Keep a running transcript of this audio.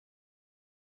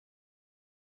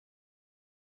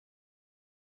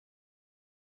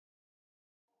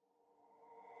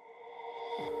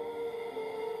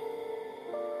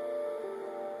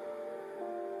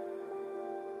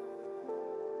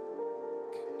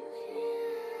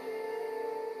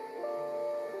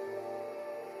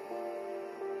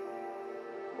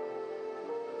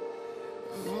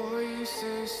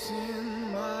Voices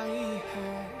in my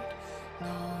head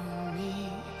know me,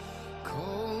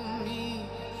 call me.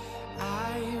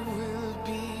 I will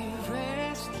be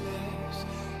restless.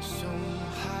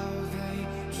 Somehow they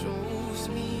chose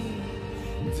me.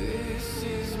 This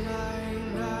is my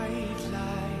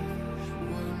nightlife.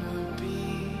 Wanna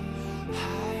be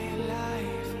high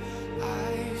life.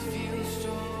 I feel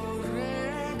so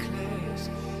reckless.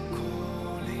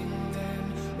 Calling them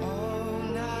all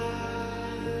night.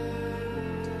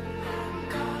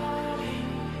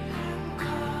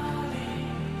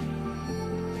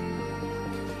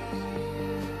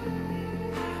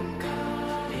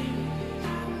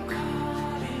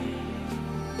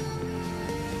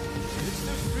 It's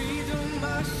the freedom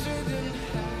I shouldn't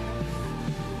have,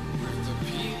 with the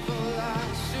people I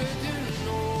shouldn't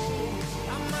know.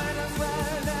 I might as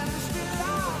well have still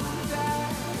on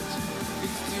that.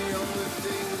 It's the only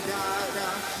thing that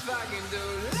I fucking do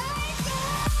like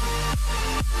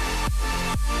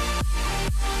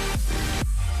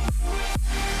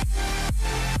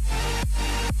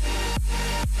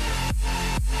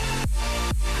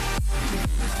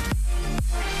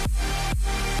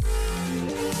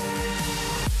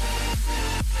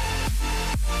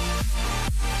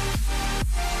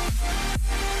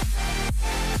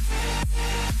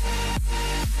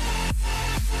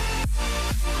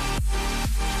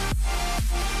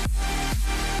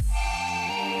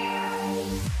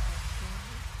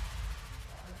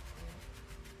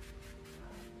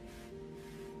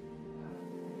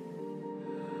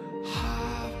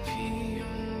happy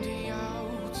on the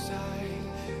outside,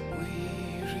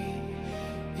 weary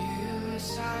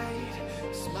inside,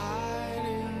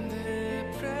 smiling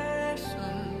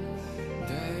depression.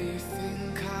 They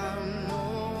think I'm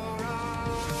alright.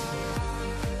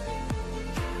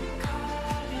 I'm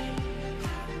calling.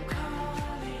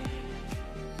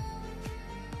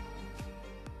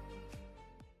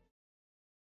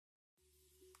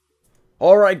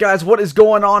 Alright guys, what is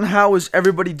going on? How is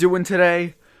everybody doing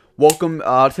today? Welcome.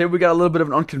 Today we got a little bit of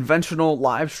an unconventional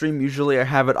live stream. Usually I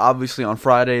have it obviously on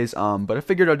Fridays, but I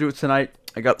figured I'd do it tonight.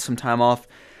 I got some time off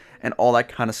and all that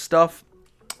kind of stuff.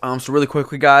 So really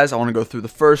quickly guys, I want to go through the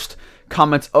first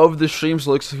comments of the stream. So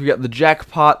it looks like we got the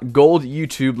Jackpot, Gold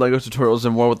YouTube, Lego Tutorials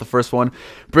and more with the first one.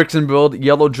 Bricks and Build,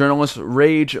 Yellow Journalist,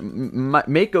 Rage,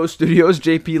 Mako Studios,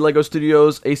 JP Lego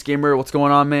Studios, Ace Gamer, what's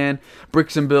going on man?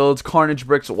 Bricks and Builds, Carnage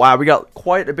Bricks. Wow, we got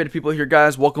quite a bit of people here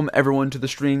guys. Welcome everyone to the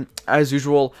stream. As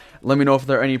usual, let me know if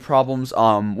there are any problems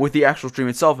with the actual stream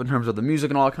itself in terms of the music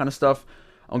and all that kind of stuff.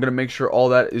 I'm going to make sure all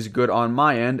that is good on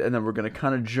my end, and then we're going to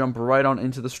kind of jump right on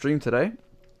into the stream today.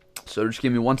 So just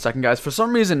give me 1 second, guys. For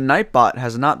some reason, NightBot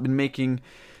has not been making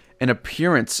an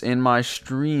appearance in my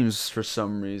streams for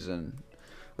some reason.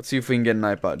 Let's see if we can get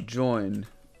NightBot. Join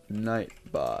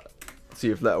NightBot. Let's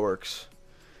see if that works.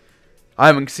 I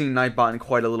haven't seen NightBot in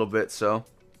quite a little bit, so.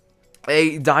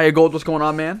 Hey, Dia Gold, what's going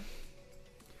on, man?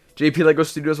 JP Lego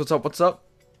Studios, what's up, what's up?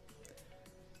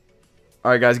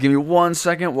 Alright, guys, give me 1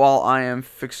 second while I am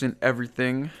fixing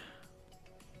everything.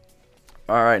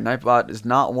 Alright, NightBot does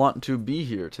not want to be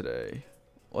here today.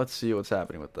 Let's see what's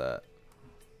happening with that.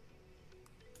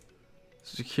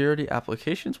 Security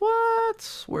applications?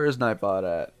 What? Where is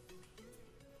NightBot at?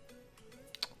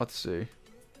 Let's see.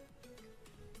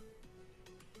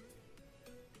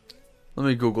 Let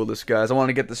me Google this, guys. I want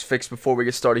to get this fixed before we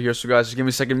get started here. So, guys, just give me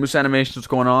a second. Moose Animations, what's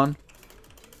going on?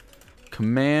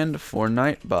 Command for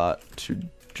NightBot to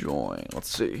join. Let's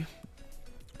see.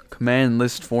 Command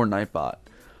list for NightBot.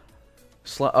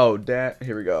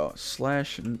 Here we go.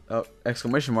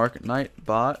 Exclamation mark,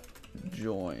 NightBot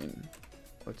join.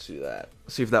 Let's see that.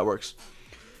 Let's see if that works.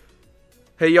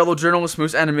 Hey, Yellow Journalist,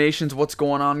 Moose Animations, what's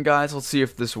going on, guys? Let's see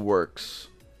if this works.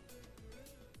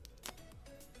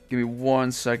 Give me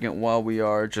 1 second while we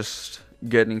are just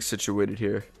getting situated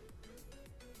here.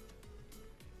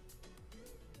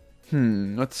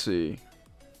 Let's see.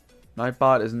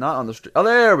 NightBot is not on the stream. Oh,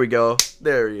 there we go.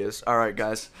 There he is. Alright,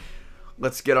 guys.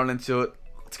 Let's get on into it.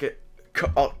 Let's get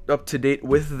up to date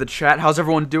with the chat. How's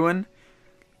everyone doing?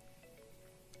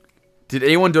 Did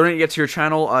anyone donate yet to your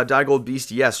channel? Diegold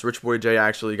Beast, yes. Rich Boy J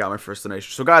actually got my first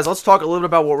donation. So guys, let's talk a little bit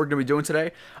about what we're going to be doing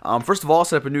today. First of all, I'll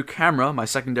set up a new camera, my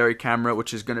secondary camera,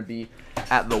 which is going to be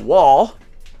at the wall.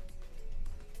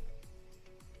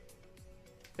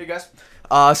 Hey guys.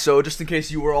 So just in case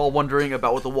you were all wondering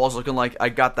about what the wall's looking like, I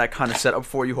got that kind of set up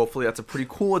for you. Hopefully that's a pretty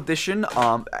cool addition.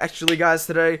 Actually guys,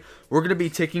 today we're going to be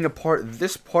taking apart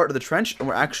this part of the trench, and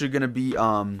we're actually going to be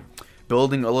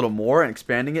building a little more and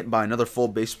expanding it by another full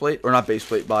base plate, or not base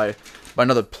plate, by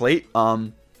another plate.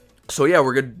 So yeah,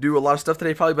 we're gonna do a lot of stuff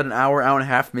today, probably about an hour, hour and a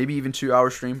half, maybe even 2 hour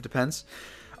stream, depends.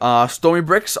 Stormy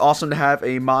Bricks, awesome to have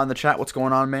a mod in the chat. What's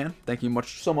going on, man? Thank you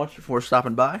so much for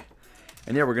stopping by.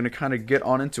 And yeah, we're going to kind of get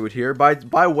on into it here.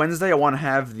 By Wednesday, I want to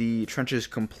have the trenches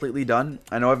completely done.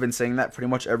 I know I've been saying that pretty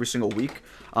much every single week.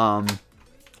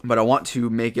 But I want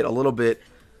to make it a little bit...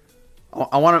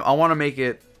 I want to make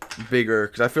it bigger,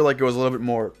 because I feel like it was a little bit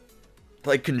more,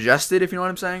 like, congested, if you know what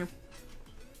I'm saying.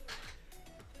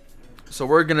 So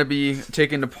we're going to be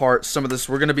taking apart some of this.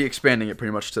 We're going to be expanding it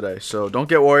pretty much today. So don't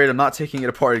get worried. I'm not taking it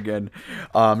apart again.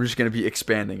 I'm just going to be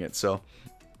expanding it. So,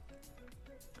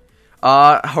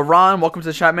 Haran, welcome to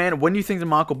the chat, man. When do you think the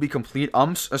mock will be complete?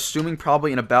 I'm assuming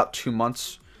probably in about 2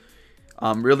 months.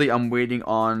 Really, I'm waiting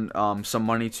on some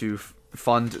money to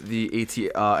fund the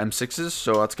M6s.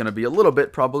 So that's going to be a little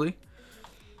bit probably.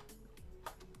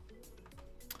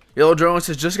 Yellow Drone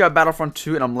says, just got Battlefront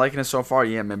 2 and I'm liking it so far.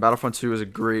 Yeah, man, Battlefront 2 is a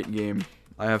great game.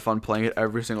 I have fun playing it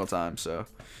every single time, so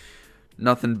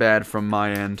nothing bad from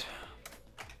my end.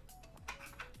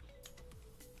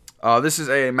 This is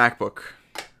a MacBook,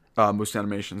 Moose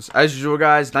Animations. As usual,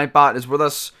 guys, NightBot is with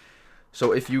us.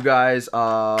 So if you guys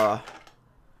want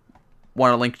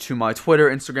a link to my Twitter,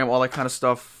 Instagram, all that kind of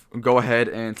stuff, go ahead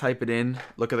and type it in.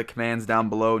 Look at the commands down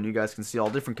below, and you guys can see all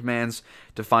different commands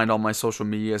to find all my social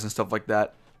medias and stuff like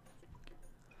that.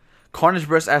 Carnage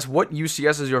Breast asks, what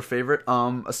UCS is your favorite?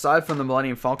 Aside from the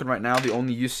Millennium Falcon right now, the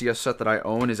only UCS set that I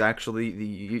own is actually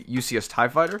the UCS TIE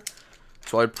Fighter.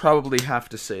 So I'd probably have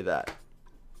to say that.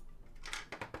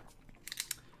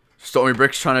 Stormy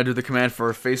Bricks trying to do the command for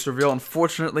a face reveal.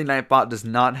 Unfortunately, NightBot does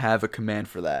not have a command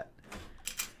for that.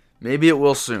 Maybe it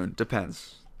will soon.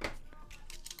 Depends.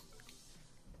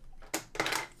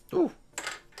 Ooh.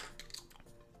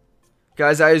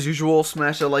 Guys, as usual,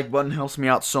 smash that like button. Helps me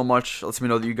out so much. Lets me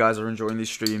know that you guys are enjoying these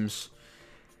streams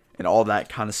and all that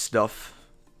kind of stuff.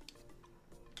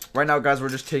 Right now, guys, we're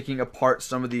just taking apart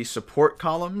some of the support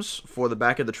columns for the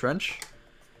back of the trench.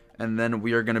 And then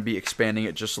we are going to be expanding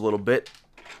it just a little bit.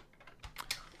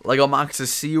 Lego Mox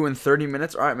says, see you in 30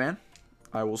 minutes. Alright, man.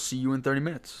 I will see you in 30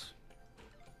 minutes.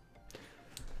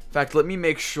 In fact, let me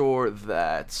make sure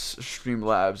that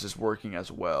Streamlabs is working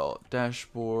as well.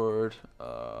 Dashboard.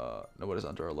 No, what is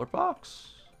under alert box?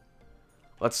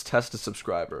 Let's test a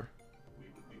subscriber.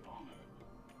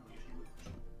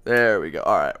 There we go.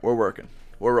 Alright, we're working.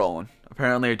 We're rolling.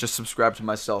 Apparently, I just subscribed to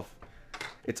myself.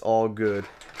 It's all good.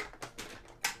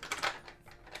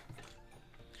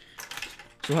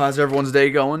 So how's everyone's day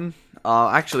going?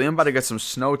 Actually, I'm about to get some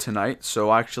snow tonight.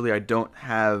 So actually, I don't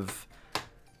have...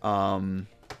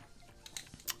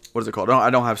 what is it called? I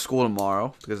don't have school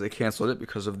tomorrow because they canceled it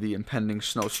because of the impending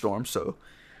snowstorm. So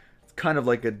it's kind of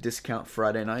like a discount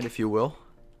Friday night, if you will.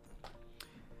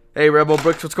 Hey, Rebel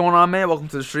Bricks, what's going on, man? Welcome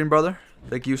to the stream, brother.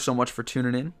 Thank you so much for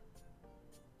tuning in.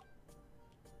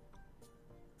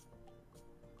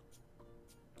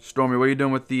 Stormy, what are you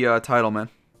doing with the title, man?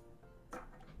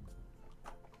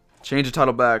 Change the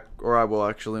title back, or I will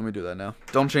actually. Let me do that now.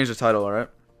 Don't change the title, alright?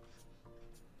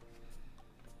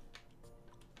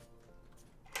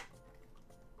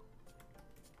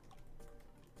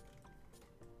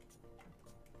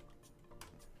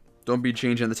 Don't be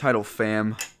changing the title,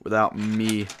 fam, without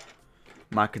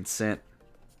my consent.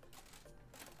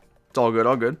 It's all good,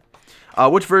 all good.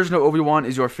 Which version of Obi-Wan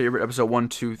is your favorite? Episode 1,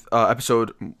 2,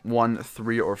 episode 1,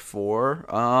 3, or 4?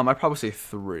 I'd probably say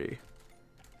 3.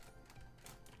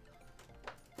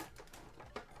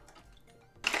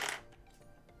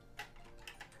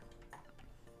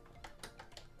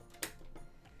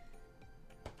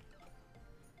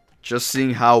 Just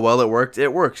seeing how well it worked.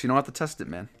 It works. You don't have to test it,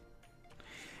 man.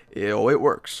 Ew, it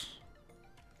works.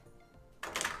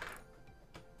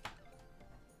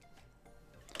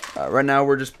 Right now,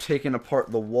 we're just taking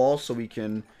apart the wall so we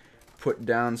can put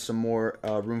down some more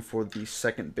room for the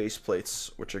second base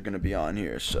plates, which are going to be on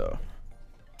here. So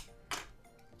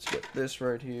let's get this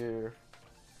right here.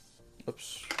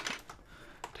 Oops.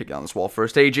 Take down this wall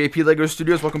first. Hey, JP Lego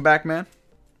Studios, welcome back, man.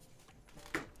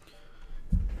 Give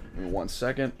me 1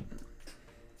 second.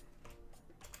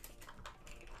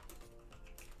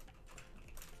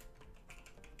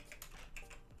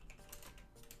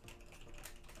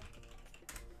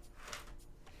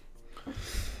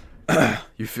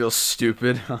 You feel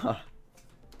stupid.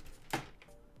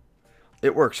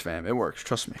 It works, fam. It works.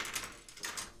 Trust me.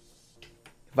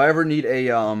 If I ever need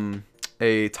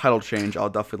a title change,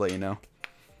 I'll definitely let you know.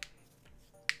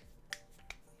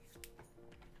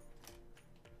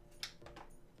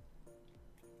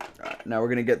 Alright, now we're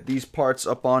gonna get these parts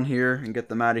up on here and get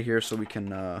them out of here so we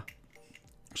can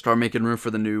start making room for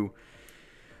the new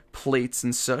plates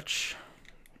and such.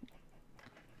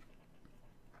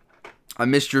 I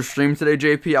missed your stream today,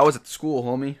 JP. I was at school,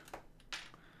 homie.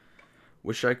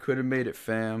 Wish I could have made it,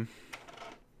 fam.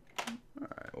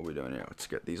 Alright, what are we doing here? Let's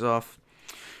get these off.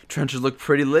 Trenches look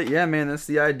pretty lit. Yeah, man, that's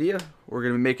the idea. We're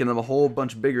going to be making them a whole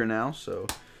bunch bigger now, so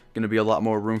going to be a lot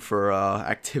more room for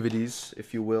activities,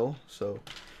 if you will. So,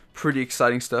 pretty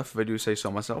exciting stuff, if I do say so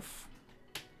myself.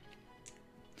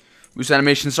 Moose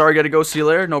Animation, sorry, got to go. See you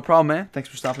later. No problem, man. Thanks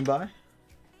for stopping by.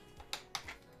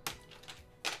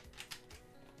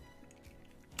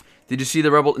 Did you see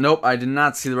the Rebel? Nope, I did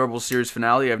not see the Rebels series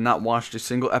finale. I have not watched a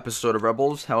single episode of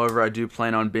Rebels. However, I do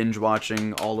plan on binge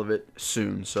watching all of it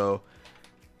soon. So,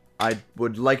 I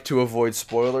would like to avoid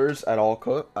spoilers at all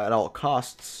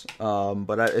costs.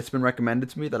 But it's been recommended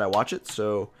to me that I watch it,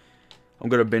 so I'm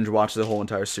gonna binge watch the whole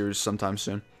entire series sometime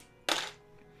soon.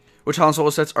 Which Han Solo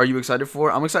sets are you excited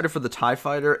for? I'm excited for the TIE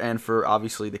Fighter and for,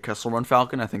 obviously, the Kessel Run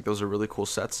Falcon. I think those are really cool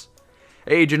sets.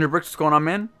 Hey, Ginger Bricks, what's going on,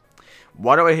 man?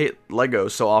 Why do I hate Lego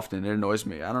so often? It annoys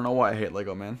me. I don't know why I hate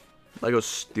Lego, man. Lego's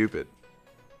stupid.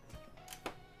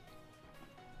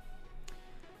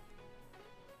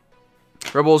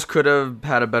 Rebels could have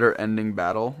had a better ending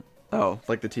battle. Oh,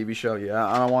 like the TV show? Yeah,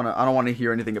 I don't want to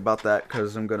hear anything about that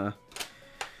because I'm gonna,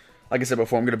 like I said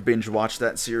before, I'm gonna binge watch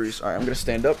that series. All right, I'm gonna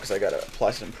stand up because I gotta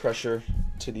apply some pressure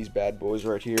to these bad boys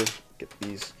right here. Get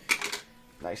these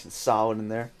nice and solid in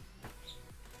there.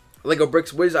 Lego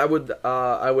Bricks Wiz, I would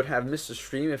have missed the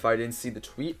stream if I didn't see the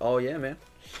tweet. Oh yeah, man.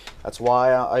 That's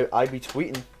why I be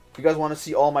tweeting. If you guys want to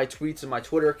see all my tweets in my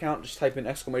Twitter account, just type in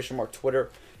 !Twitter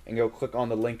and go click on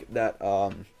the link that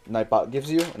NightBot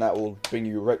gives you, and that will bring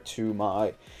you right to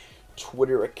my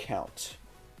Twitter account.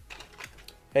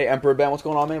 Hey, Emperor Ben, what's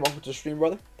going on, man? Welcome to the stream,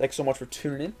 brother. Thanks so much for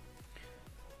tuning in.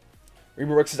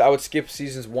 Reba Rick says I would skip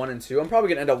seasons 1 and 2. I'm probably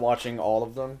gonna end up watching all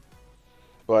of them.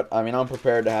 But, I mean, I'm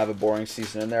prepared to have a boring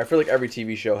season in there. I feel like every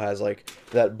TV show has, like,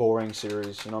 that boring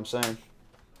series, you know what I'm saying?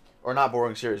 Or not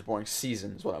boring series, boring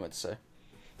season is what I meant to say.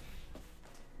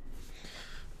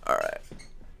 Alright.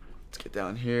 Let's get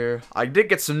down here. I did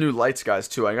get some new lights, guys,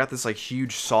 too. I got this, like,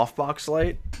 huge softbox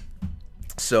light.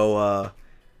 So,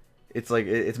 it's, like,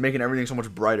 it's making everything so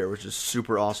much brighter, which is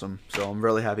super awesome. So, I'm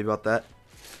really happy about that.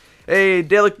 Hey,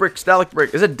 Dalek Bricks, Dalek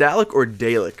Brick. Is it Dalek or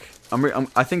Dalek?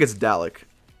 I think it's Dalek.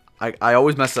 I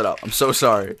always mess that up. I'm so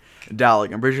sorry.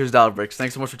 Dalek. I'm pretty sure it's Dalek Bricks.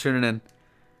 Thanks so much for tuning in.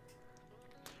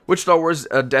 Which Star Wars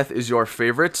death is your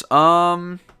favorite?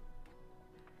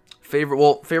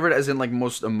 Favorite as in, like,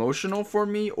 most emotional for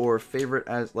me, or favorite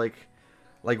as, like,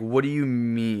 what do you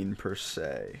mean, per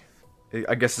se?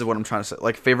 I guess is what I'm trying to say.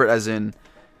 Like, favorite as in,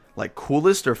 like,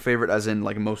 coolest, or favorite as in,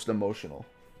 like, most emotional?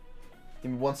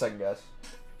 Give me 1 second, guys.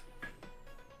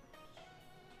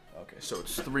 Okay, so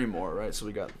it's 3 more, right? So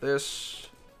we got this...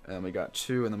 And then we got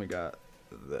 2, and then we got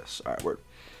this. Alright, word.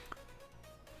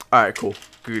 Alright, cool.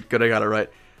 Good, I got it right.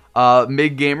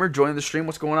 Mig Gamer joining the stream.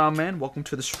 What's going on, man? Welcome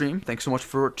to the stream. Thanks so much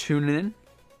for tuning in.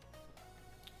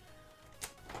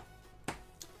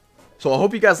 So I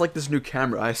hope you guys like this new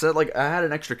camera. I said, like, I had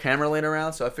an extra camera laying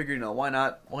around, so I figured, you know, why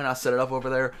not set it up over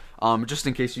there? Just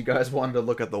in case you guys wanted to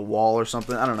look at the wall or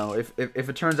something. I don't know. If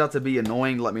it turns out to be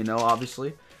annoying, let me know,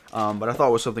 obviously. But I thought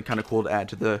it was something kind of cool to add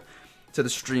to the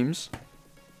streams.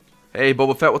 Hey,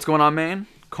 Boba Fett, what's going on, man?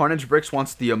 Carnage Bricks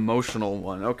wants the emotional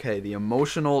one. Okay, the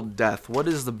emotional death. What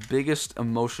is the biggest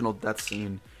emotional death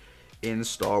scene in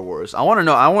Star Wars? I want to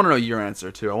know your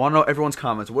answer, too. I want to know everyone's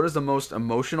comments. What is the most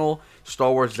emotional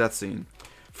Star Wars death scene?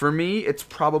 For me, it's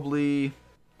probably...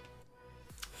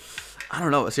 I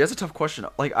don't know. See, that's a tough question.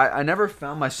 Like, I never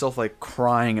found myself, like,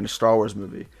 crying in a Star Wars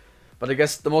movie. But I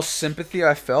guess the most sympathy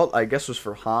I felt, I guess, was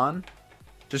for Han.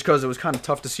 Just because it was kind of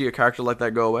tough to see a character like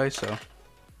that go away, so...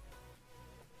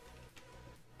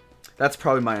 That's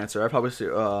probably my answer. I'd probably say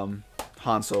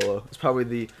Han Solo. It's probably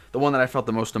the one that I felt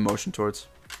the most emotion towards.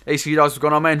 Hey, Sea Dogs, what's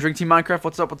going on, man? Drink Team Minecraft,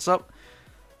 what's up, what's up?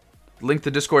 Link to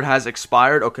Discord has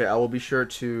expired. Okay, I will be sure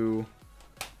to...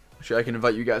 Actually, I can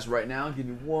invite you guys right now. Give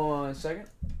me 1 second.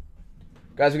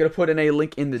 Guys, we're going to put in a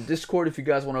link in the Discord if you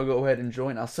guys want to go ahead and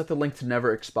join. I'll set the link to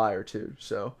never expire, too.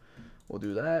 So, we'll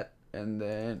do that. And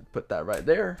then put that right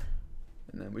there.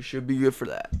 And then we should be good for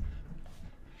that.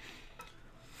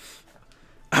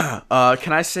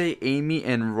 Can I say Amy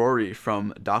and Rory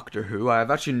from Doctor Who? I've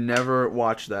actually never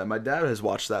watched that. My dad has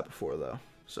watched that before, though.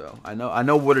 So, I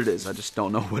know what it is. I just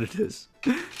don't know what it is.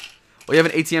 Well, you have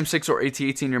an ATM6 or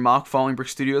AT-AT in your mock following Brick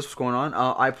Studios. What's going on?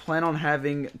 I plan on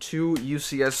having 2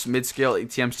 UCS mid-scale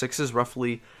ATM6s,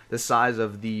 roughly the size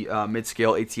of the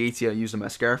mid-scale AT-AT I used in my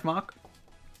Scarif mock.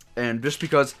 And just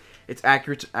because it's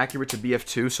accurate to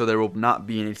BF2, so there will not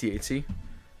be an AT-AT.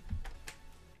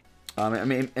 I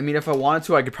mean, if I wanted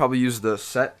to, I could probably use the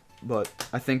set, but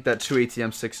I think that 2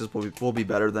 ATM6s will be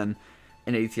better than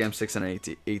an ATM6 and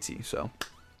an AT. So,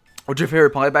 What's your favorite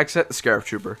playback set? The Scarab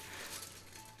Trooper.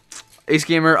 Ace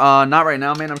Gamer, not right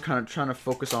now, man. I'm kind of trying to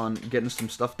focus on getting some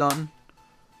stuff done.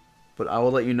 But I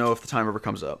will let you know if the time ever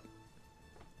comes up.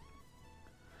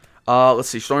 Let's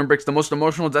see. Storming Bricks, the most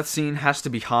emotional death scene has to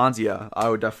be Hans. Yeah, I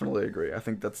would definitely agree. I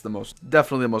think that's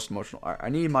definitely the most emotional. Alright, I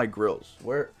need my grills.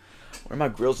 Where are my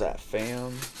grills at,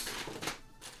 fam?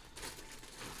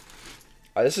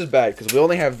 This is bad because we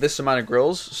only have this amount of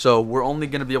grills, so we're only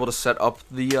going to be able to set up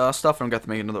the stuff, and I'm going to have to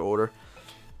make another order.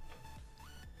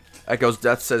 Echo's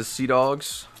Death says Sea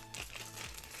Dogs.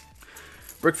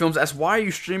 Brick Films asks, why are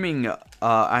you streaming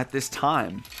at this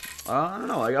time? I don't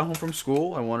know. I got home from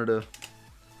school. I wanted to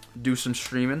do some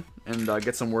streaming and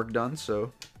get some work done,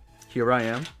 so here I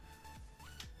am.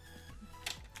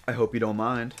 I hope you don't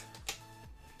mind.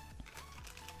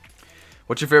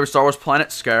 What's your favorite Star Wars planet?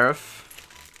 Scarif.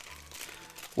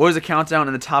 What is the countdown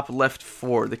in the top left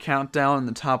for? The countdown in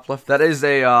the top left, that is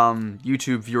a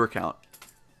YouTube viewer count.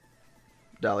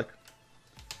 Dalek.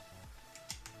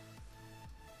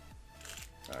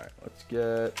 Alright, let's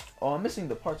get... Oh, I'm missing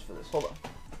the parts for this. Hold on.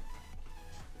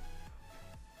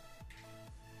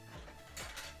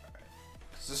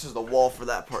 This is the wall for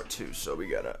that part too, so we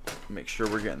gotta make sure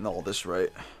we're getting all this right.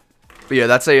 But yeah,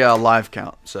 that's a live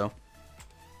count, so...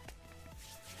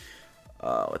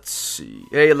 let's see.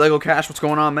 Hey, Lego Cash, what's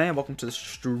going on, man? Welcome to the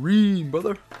stream,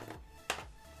 brother.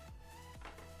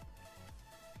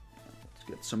 Let's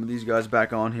get some of these guys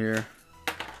back on here,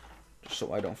 just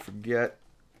so I don't forget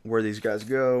where these guys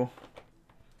go.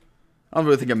 I don't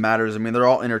really think it matters. I mean, they're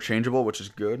all interchangeable, which is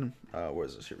good. Where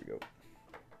is this? Here we go.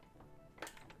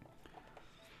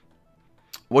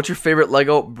 What's your favorite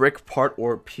Lego brick part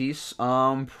or piece?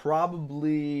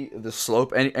 Probably the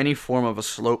slope. Any form of a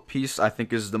slope piece, I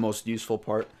think, is the most useful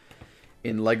part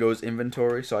in Lego's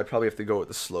inventory. So I'd probably have to go with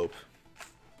the slope,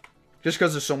 just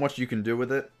because there's so much you can do with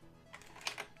it.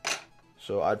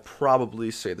 So I'd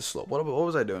probably say the slope. What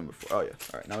was I doing before? Oh yeah.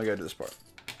 All right, now we gotta do this part.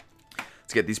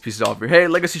 Let's get these pieces off here. Hey,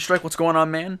 Legacy Strike, what's going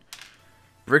on, man?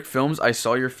 Brick Films, I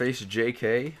saw your face,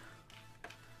 JK.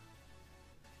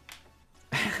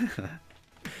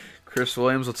 Chris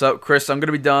Williams, what's up? Chris, I'm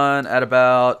gonna be done at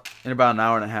about an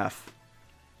hour and a half.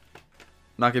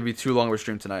 Not gonna be too long of a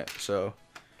stream tonight, so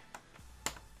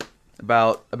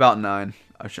about 9.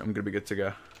 I'm gonna be good to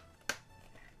go.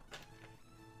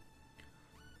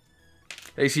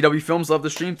 Hey, CW Films, love the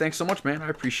stream. Thanks so much, man. I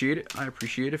appreciate it. I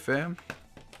appreciate it, fam.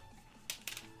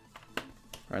 All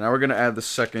right, now we're gonna add the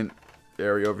second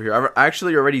area over here. I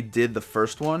actually already did the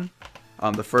first one,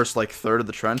 the first like third of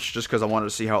the trench, just because I wanted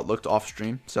to see how it looked off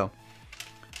stream. So.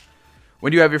 When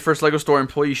do you have your first LEGO Store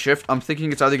employee shift? I'm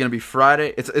thinking it's either going to be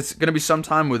Friday. It's going to be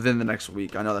sometime within the next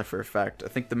week. I know that for a fact. I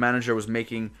think the manager was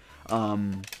making, she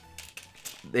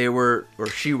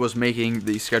was making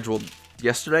the schedule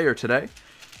yesterday or today.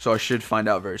 So I should find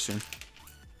out very soon.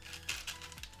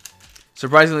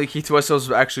 Surprisingly, K2SO is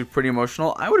actually pretty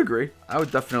emotional. I would agree. I would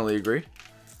definitely agree.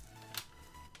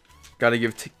 Got to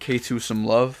give K2 some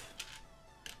love.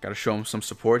 Got to show him some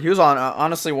support. He was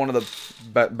honestly one of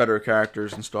the better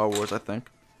characters in Star Wars, I think.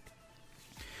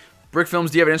 Brick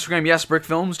Films, do you have an Instagram? Yes, Brick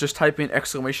Films. Just type in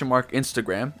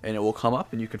 !Instagram and it will come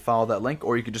up and you can follow that link.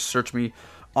 Or you can just search me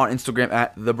on Instagram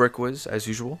at TheBrickWiz as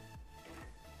usual.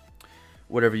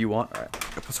 Whatever you want. Alright,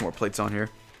 I'll put some more plates on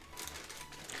here.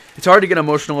 It's hard to get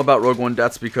emotional about Rogue One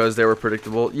deaths because they were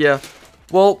predictable. Yeah,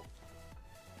 well,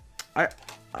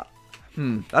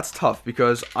 that's tough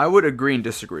because I would agree and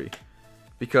disagree.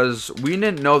 Because we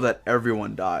didn't know that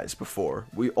everyone dies before.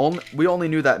 We only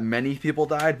knew that many people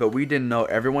died, but we didn't know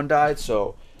everyone died.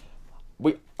 So,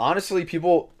 honestly,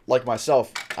 people like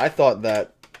myself, I thought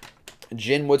that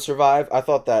Jin would survive. I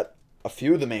thought that a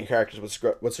few of the main characters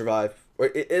would survive.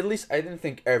 Or at least I didn't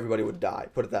think everybody would die.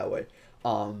 Put it that way.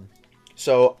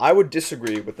 So I would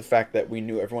disagree with the fact that we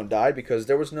knew everyone died because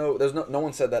no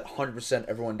one said that 100%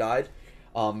 everyone died.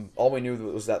 All we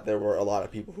knew was that there were a lot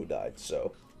of people who died.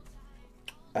 So.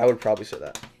 I would probably say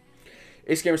that.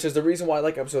 Ace Gamer says, the reason why I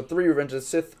like Episode 3, Revenge of the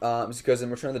Sith, is because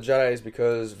in Return of the Jedi is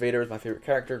because Vader is my favorite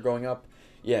character growing up.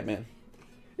 Yeah, man.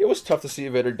 It was tough to see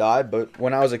Vader die, but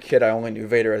when I was a kid, I only knew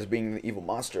Vader as being the evil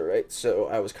monster, right? So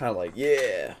I was kind of like,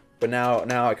 yeah. But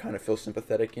now I kind of feel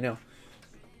sympathetic, you know?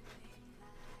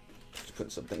 Just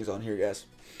putting some things on here, guys.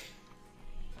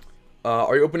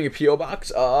 Are you opening a P.O.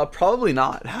 box? Probably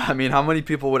not. I mean, how many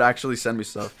people would actually send me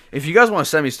stuff? If you guys want to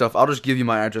send me stuff, I'll just give you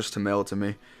my address to mail it to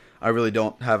me. I really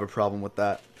don't have a problem with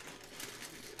that.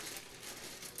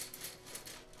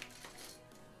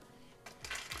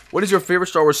 What is your favorite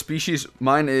Star Wars species?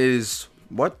 Mine is...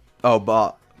 What? Oh,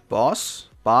 Boss?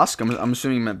 Bosk? I'm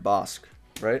assuming you meant Bosk,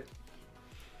 right?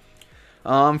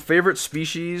 Favorite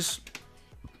species...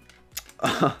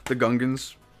 The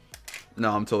Gungans.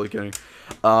 No, I'm totally kidding.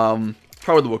 Probably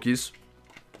the Wookiees.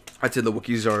 I'd say the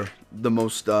Wookiees are the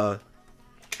most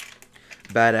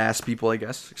badass people, I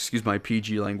guess. Excuse my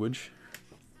PG language.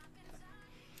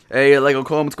 Hey, Lego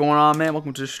Cole, what's going on, man?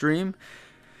 Welcome to the stream.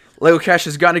 Lego Cash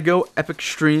has got to go. Epic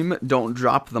stream. Don't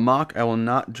drop the mock. I will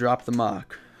not drop the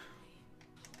mock.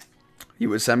 You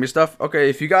would send me stuff? Okay,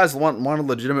 if you guys want to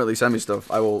legitimately send me stuff,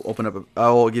 I will open up. I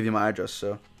will give you my address.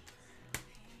 So.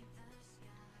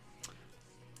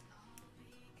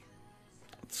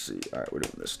 Let's see. All right, we're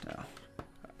doing this now.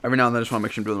 Every now and then, I just want to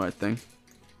make sure I'm doing the right thing.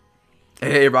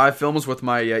 Hey, Rye Films with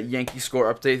my Yankee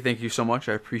score update. Thank you so much.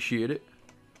 I appreciate it.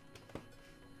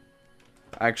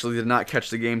 I actually did not catch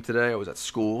the game today. I was at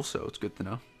school, so it's good to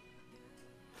know.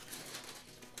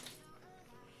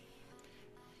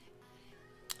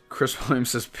 Chris Williams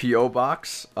says P.O.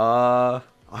 Box. I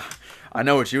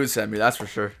know what you would send me, that's for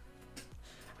sure.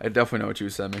 I definitely know what you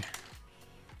would send me.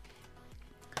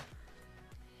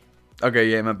 Okay,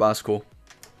 yeah, my boss, cool.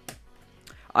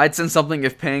 I'd send something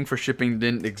if paying for shipping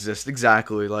didn't exist.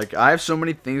 Exactly. Like, I have so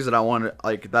many things that I want to,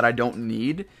 like, that I don't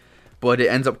need, but it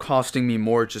ends up costing me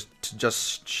more just to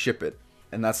ship it.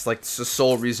 And that's, like, the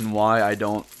sole reason why I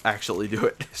don't actually do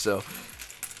it. So.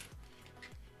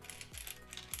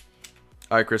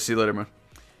 Alright, Chris. See you later, man.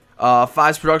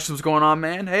 Fives Productions, what's going on,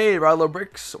 man? Hey, Rilo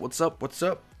Bricks. What's up? What's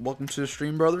up? Welcome to the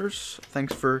stream, brothers.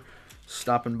 Thanks for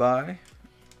stopping by.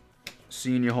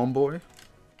 Seeing you, homeboy.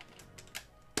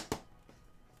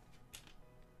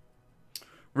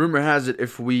 Rumor has it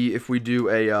if we do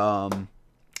a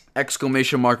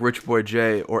exclamation mark Rich Boy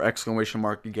J or exclamation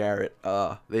mark Garrett,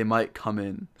 they might come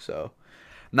in. So,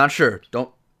 not sure.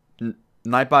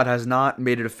 NightBot has not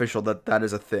made it official that that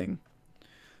is a thing.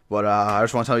 But I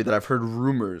just want to tell you that I've heard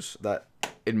rumors that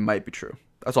it might be true.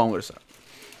 That's all I'm going to say.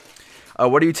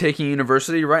 What are you taking in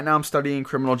university? Right now I'm studying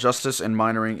criminal justice and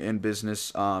minoring in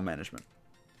business management.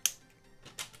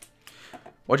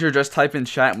 What's your address? Type in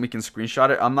chat and we can screenshot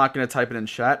it. I'm not going to type it in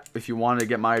chat. If you want to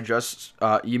get my address,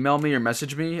 email me or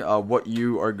message me what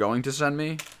you are going to send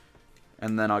me.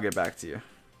 And then I'll get back to you.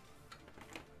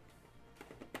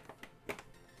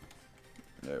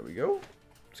 There we go.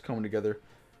 It's coming together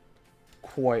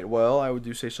quite well, I would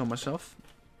do say so myself.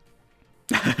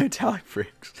 Italic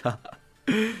freaks.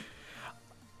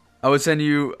 I would send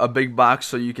you a big box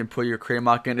so you can put your crate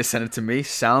mock in to send it to me.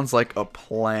 Sounds like a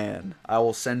plan. I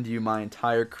will send you my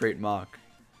entire crate mock.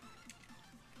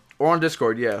 Or on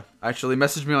Discord, yeah. Actually,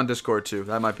 message me on Discord too.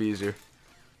 That might be easier.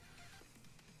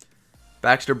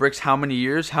 Baxter Bricks, how many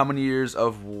years? How many years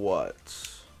of what?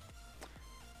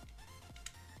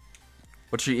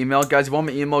 What's your email? Guys, if you want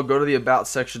my email, go to the About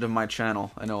section of my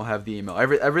channel, and it'll have the email.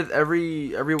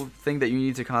 Everything that you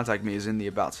need to contact me is in the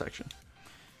About section.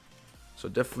 So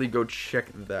definitely go check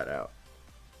that out.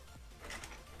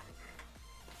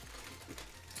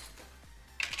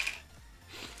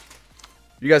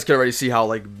 You guys can already see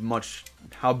how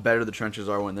how better the trenches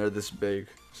are when they're this big.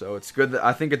 So it's good that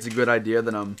I think it's a good idea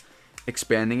that I'm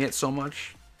expanding it so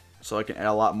much, so I can add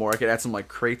a lot more. I could add some like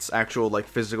crates, actual like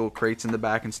physical crates in the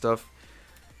back and stuff.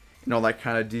 You know, like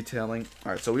kind of detailing.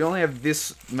 All right, so we only have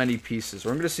this many pieces.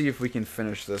 We're gonna see if we can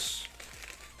finish this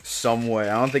some way.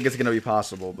 I don't think it's gonna be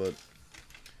possible, but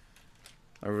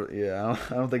I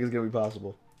don't think it's gonna be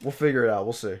possible. We'll figure it out.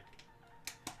 We'll see.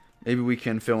 Maybe we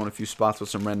can fill in a few spots with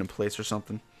some random plates or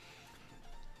something.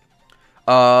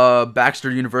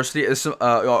 Baxter University.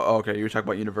 Okay, you were talking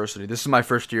about university. This is my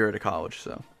first year at a college,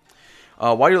 so.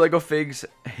 Why do Lego Figs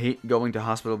hate going to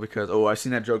hospital? Because, oh, I've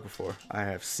seen that joke before. I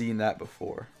have seen that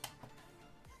before.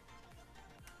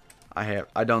 I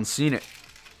done seen it.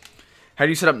 How do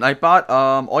you set up NightBot?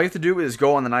 All you have to do is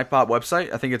go on the NightBot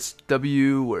website. I think it's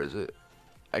where is it?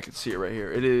 I can see it right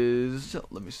here. It is,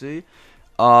 let me see.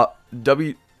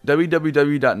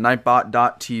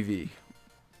 www.nightbot.tv.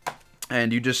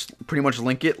 And you just pretty much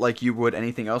link it like you would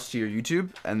anything else to your YouTube,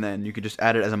 and then you could just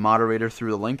add it as a moderator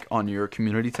through the link on your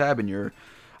community tab in your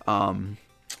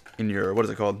what is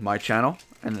it called? My channel,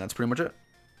 and that's pretty much it.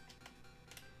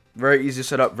 Very easy to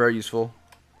set up, very useful.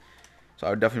 So I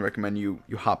would definitely recommend you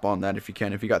hop on that if you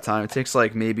can, if you got time. It takes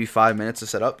like maybe 5 minutes to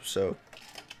set up, so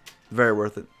very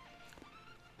worth it.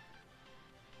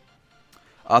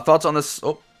 Thoughts on this?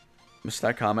 Oh, missed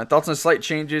that comment. Thoughts on the slight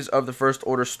changes of the First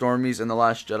Order Stormies in The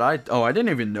Last Jedi? Oh, I didn't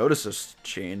even notice this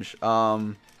change.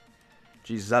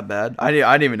 Geez, is that bad? I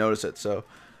didn't even notice it, so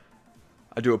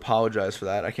I do apologize for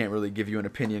that. I can't really give you an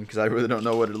opinion because I really don't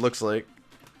know what it looks like,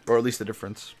 or at least the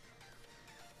difference.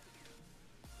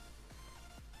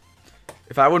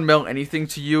 If I would mail anything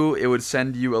to you, it would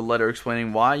send you a letter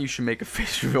explaining why you should make a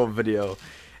face reveal video,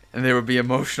 and there would be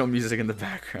emotional music in the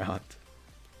background.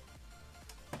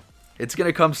 It's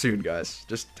gonna come soon, guys.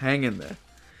 Just hang in there.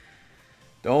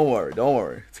 Don't worry, don't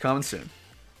worry. It's coming soon.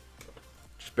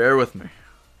 Just bear with me.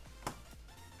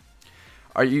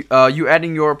 Are you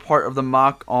adding your part of the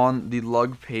mock on the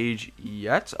lug page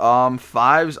yet?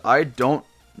 Fives, I don't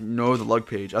know the lug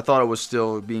page. I thought it was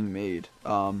still being made.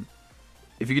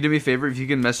 If you could do me a favor, if you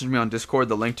can message me on Discord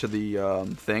the link to the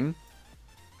thing,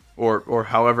 or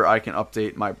however I can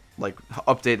update my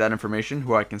update that information,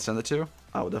 who I can send it to,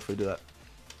 I will definitely do that.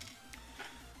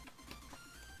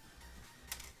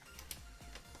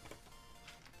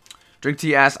 Drink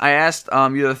Tea asked, I asked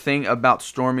you the thing about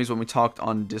Stormies when we talked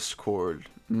on Discord.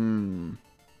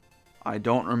 I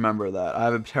don't remember that. I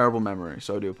have a terrible memory,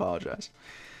 so I do apologize.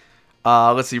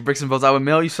 Let's see. Bricks and Bones, I would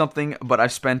mail you something, but I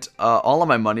spent all of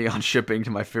my money on shipping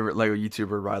to my favorite LEGO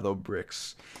YouTuber, Rilo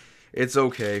Bricks. It's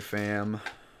okay, fam.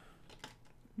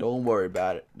 Don't worry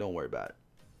about it. Don't worry about it.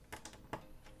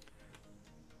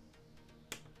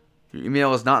 Your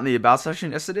email is not in the About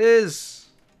section? Yes, it is.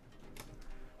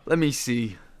 Let me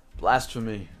see.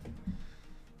 Blasphemy.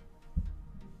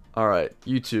 Alright,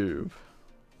 YouTube.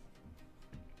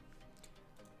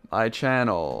 My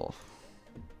channel.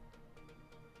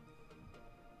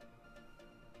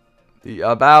 The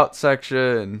About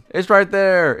section. It's right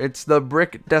there. It's the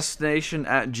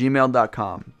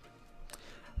brickdestination@gmail.com.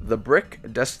 The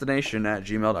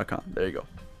brickdestination@gmail.com. There you go.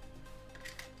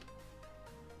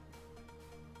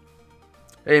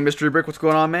 Hey, Mystery Brick, what's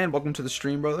going on, man? Welcome to the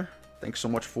stream, brother. Thanks so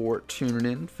much for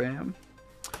tuning in, fam.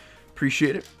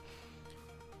 Appreciate it.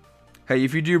 Hey,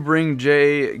 if you do bring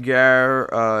Jay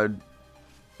Gar, I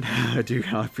do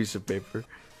got a piece of paper.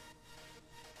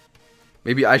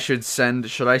 Maybe I should send.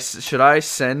 Should I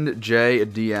send Jay a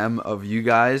DM of you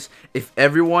guys? If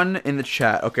everyone in the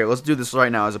chat. Okay, let's do this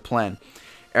right now as a plan.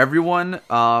 Everyone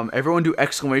do !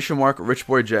 Rich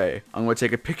Boy Jay. I'm gonna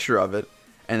take a picture of it,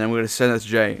 and then we're gonna send it to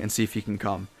Jay and see if he can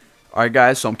come. All right,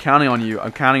 guys. So I'm counting on you.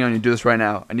 I'm counting on you to do this right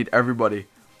now. I need everybody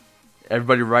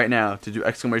right now to do !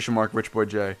 Rich Boy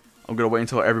Jay. I'm gonna wait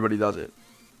until everybody does it.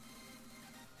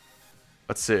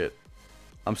 Let's see it.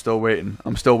 I'm still waiting.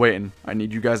 I'm still waiting. I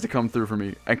need you guys to come through for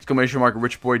me. !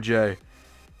 Rich Boy J.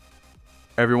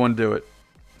 Everyone do it.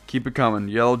 Keep it coming.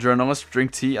 Yellow journalist,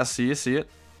 drink tea. I see you. See it.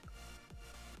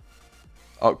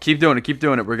 Oh, keep doing it. Keep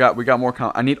doing it. We got more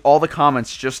I need all the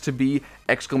comments just to be !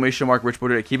 Rich Boy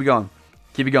J. Keep it going.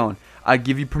 Keep it going. I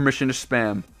give you permission to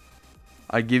spam.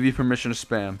 I give you permission to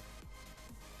spam.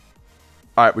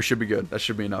 Alright, we should be good. That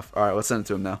should be enough. Alright, let's send it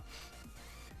to him now.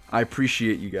 I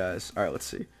appreciate you guys. Alright, let's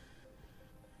see.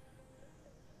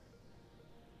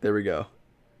 There we go.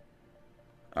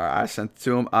 Alright, I sent it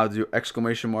to him. I'll do ! Rich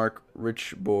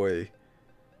Boyos.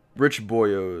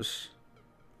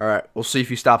 Alright, we'll see if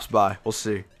he stops by. We'll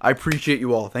see. I appreciate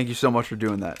you all. Thank you so much for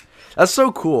doing that. That's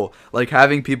so cool. Like,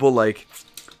 having people, like,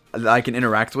 that I can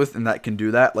interact with and that can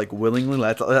do that, like, willingly.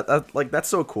 That's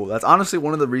so cool. That's honestly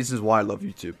one of the reasons why I love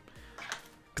YouTube.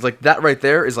 Because, like, that right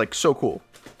there is, like, so cool.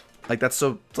 Like, that's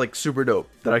so, like, super dope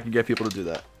that I can get people to do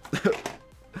that.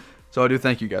 So I do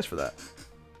thank you guys for that.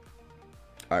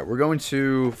 Alright, we're going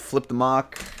to flip the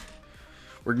mock.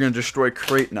 We're going to destroy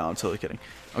Crait. No, I'm totally kidding.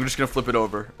 I'm just going to flip it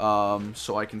over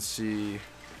so I can see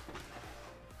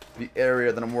the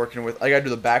area that I'm working with. I got to do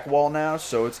the back wall now,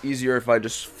 so it's easier if I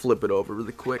just flip it over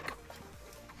really quick.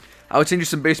 I would send you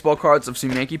some baseball cards of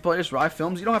some Yankee players, Rye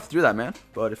Films. You don't have to do that, man.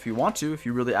 But if you want to, if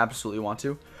you really absolutely want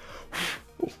to,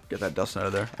 get that dust out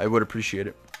of there. I would appreciate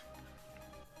it.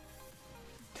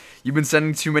 You've been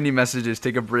sending too many messages.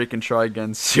 Take a break and try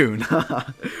again soon.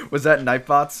 Was that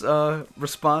NightBot's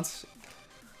response?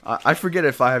 I forget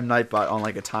if I have NightBot on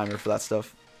like a timer for that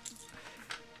stuff.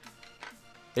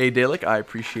 Hey, Dalek, I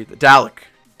appreciate that. Dalek.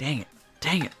 Dang it.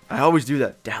 Dang it. I always do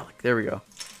that. Dalek. There we go.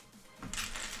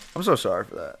 I'm so sorry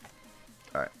for that.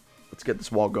 Alright. Let's get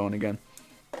this wall going again.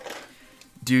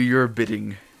 Do your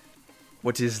bidding.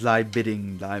 What is thy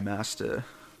bidding, thy master?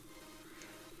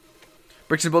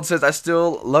 Bricks and Build says, I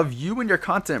still love you and your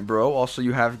content, bro. Also,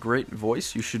 you have great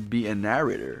voice. You should be a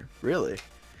narrator. Really?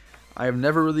 I have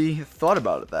never really thought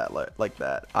about it like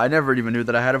that. I never even knew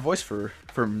that I had a voice for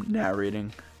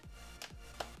narrating.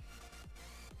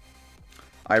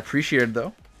 I appreciate it,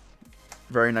 though.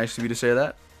 Very nice of you to say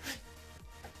that.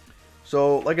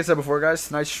 So, like I said before, guys,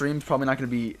 tonight's stream's probably not going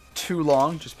to be too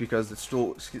long, just because it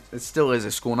still is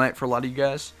a school night for a lot of you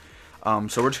guys.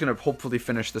 So we're just going to hopefully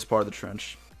finish this part of the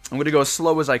trench. I'm going to go as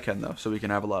slow as I can, though, so we can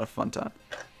have a lot of fun time.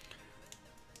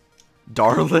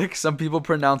 Darlick? Some people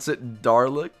pronounce it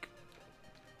Darlick.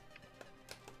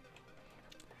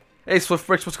 Hey, Swift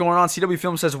Bricks, what's going on? CW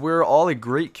Film says, we're all a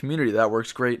great community. That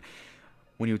works great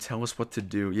when you tell us what to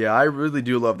do. Yeah, I really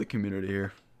do love the community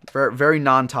here. Very, very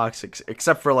non-toxic,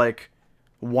 except for, like,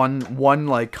 one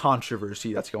like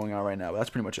controversy that's going on right now. But that's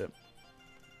pretty much it.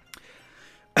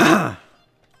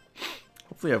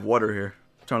 Hopefully I have water here.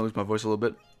 I'm trying to lose my voice a little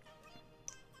bit.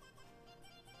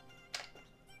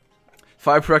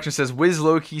 Fire Production says, Wiz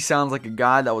low-key sounds like a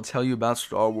guy that will tell you about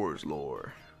Star Wars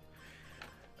lore.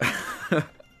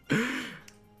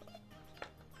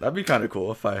 That'd be kind of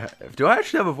cool if I... Do I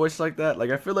actually have a voice like that?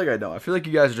 Like, I feel like I don't. I feel like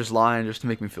you guys are just lying just to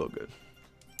make me feel good.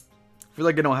 I feel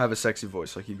like I don't have a sexy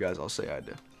voice like you guys all say I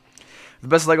do. The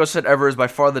best LEGO set ever is by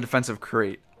far the defensive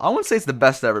Crait. I wouldn't say it's the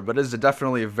best ever, but it is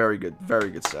definitely a very good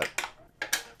set.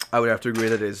 I would have to agree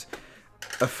that it is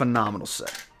a phenomenal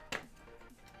set.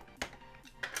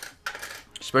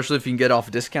 Especially if you can get off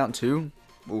a discount too.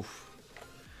 Oof.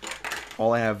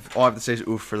 All I have to say is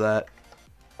oof for that.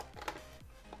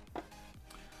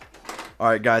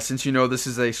 Alright guys, since you know this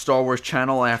is a Star Wars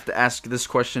channel, I have to ask this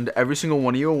question to every single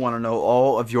one of you. I want to know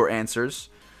all of your answers.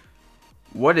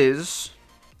 What is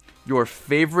your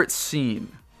favorite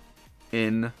scene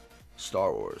in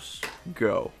Star Wars?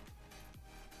 Go.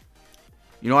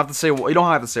 You don't have to say why.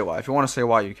 If you want to say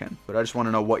why, you can. But I just want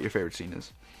to know what your favorite scene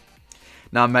is.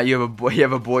 Now, Matt, you have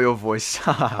a boyo voice.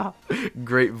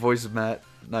 Great voice, Matt.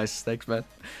 Nice, thanks, Matt.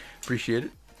 Appreciate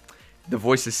it. The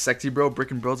voice is sexy, bro. Brick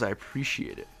and Bros, I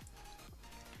appreciate it.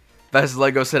 Best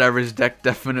LEGO set ever is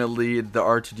definitely the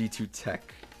R2D2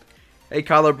 Tech. Hey,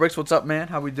 Kyler Bricks, what's up, man?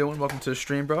 How we doing? Welcome to the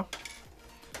stream, bro.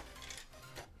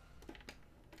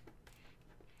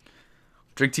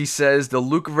 Drink T says the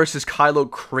Luke versus Kylo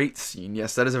Crait scene.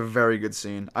 Yes, that is a very good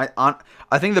scene. I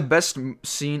think the best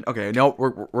scene. Okay, no,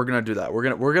 we're gonna do that.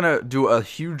 We're gonna do a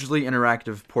hugely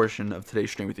interactive portion of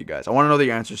today's stream with you guys. I want to know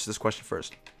the answers to this question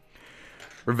first.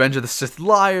 Revenge of the Sith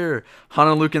liar. Han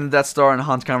and Luke in the Death Star and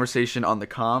Han's conversation on the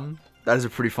comm. That is a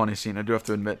pretty funny scene, I do have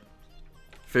to admit.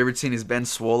 Favorite scene is Ben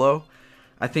Swallow.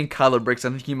 I think Kyler Bricks. I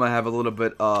think he might have a little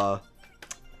bit a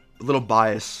little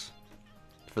bias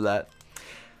for that.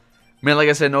 Man, like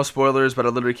I said, no spoilers, but I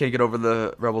literally can't get over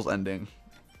the Rebels ending.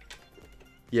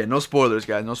 Yeah, no spoilers,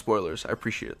 guys. No spoilers. I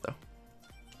appreciate it, though.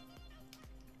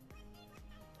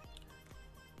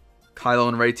 Kylo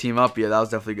and Rey team up. Yeah, that was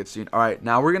definitely a good scene. All right,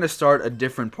 now we're going to start a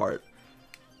different part.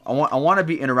 I want to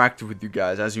be interactive with you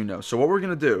guys, as you know. So what we're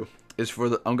going to do is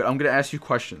I'm going to ask you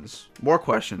questions. More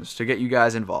questions to get you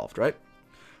guys involved, right?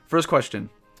 First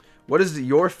question. What is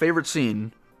your favorite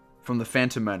scene from The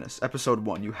Phantom Menace, Episode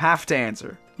 1? You have to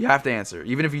answer. You have to answer.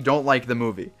 Even if you don't like the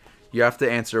movie, you have to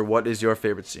answer what is your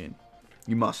favorite scene.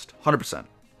 You must. 100%.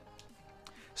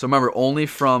 So remember, only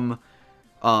from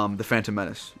The Phantom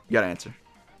Menace. You gotta answer.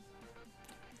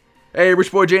 Hey,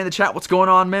 Rich Boy J in the chat. What's going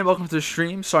on, man? Welcome to the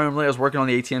stream. Sorry I'm late. I was working on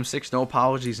the ATM6. No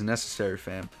apologies necessary,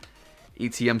 fam.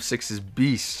 ATM6 is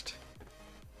beast.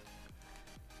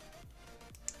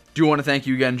 Do want to thank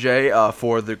you again, Jay,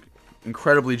 for the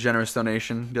incredibly generous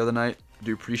donation the other night.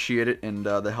 Do appreciate it, and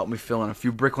that helped me fill in a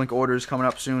few Bricklink orders coming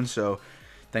up soon, so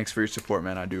thanks for your support,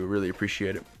 man. I do really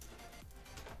appreciate it.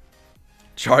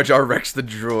 Jar Jar Rex the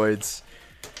droids.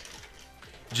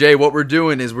 Jay, what we're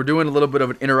doing is we're doing a little bit of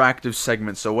an interactive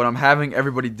segment. So what I'm having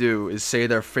everybody do is say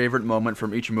their favorite moment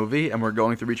from each movie, and we're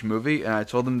going through each movie, and I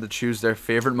told them to choose their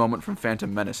favorite moment from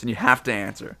Phantom Menace, and you have to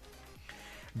answer.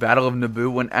 Battle of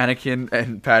Naboo, when Anakin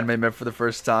and Padme met for the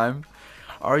first time.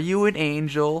 Are you an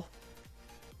angel?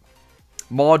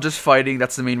 Maul just fighting,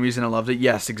 that's the main reason I loved it.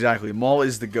 Yes, exactly. Maul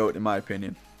is the GOAT in my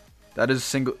opinion. That is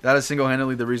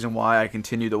single-handedly the reason why I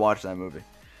continue to watch that movie.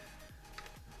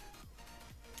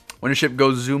 When your ship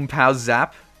goes zoom, pow,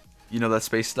 zap. You know that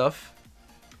space stuff?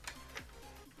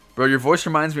 Bro, your voice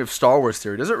reminds me of Star Wars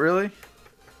Theory. Does it really?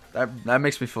 That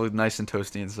makes me feel nice and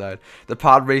toasty inside. The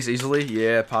pod race easily?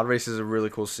 Yeah, pod race is a really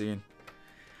cool scene.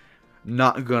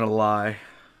 Not gonna lie.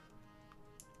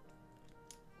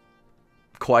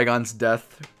 Qui-Gon's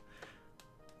death.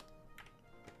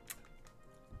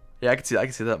 Yeah, I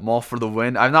can see that. Maul for the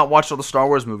win. I've not watched all the Star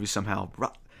Wars movies somehow.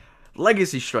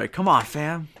 Legacy Strike. Come on,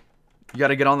 fam. You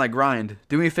gotta get on that grind.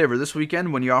 Do me a favor. This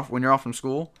weekend, when you're off from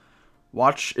school,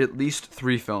 watch at least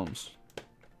 3 films.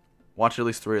 Watch at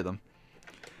least 3 of them.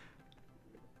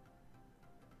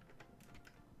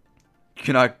 You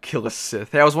cannot kill a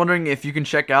Sith. Hey, I was wondering if you can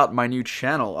check out my new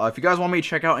channel. If you guys want me to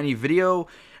check out any video,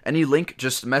 any link,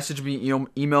 just message me,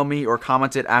 email me, or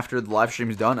comment it after the live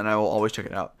stream is done, and I will always check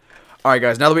it out. Alright,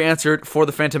 guys, now that we answered for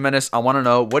The Phantom Menace, I want to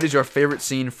know, what is your favorite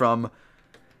scene from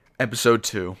Episode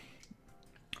 2?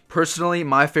 Personally,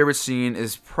 my favorite scene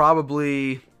is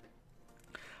probably...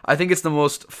 I think it's the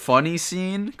most funny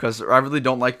scene, because I really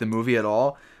don't like the movie at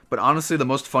all. But honestly, the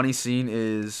most funny scene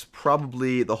is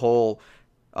probably the whole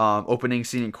opening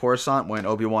scene in Coruscant when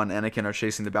Obi-Wan and Anakin are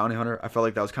chasing the bounty hunter. I felt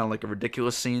like that was kind of like a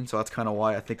ridiculous scene, so that's kind of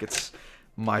why I think it's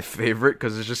my favorite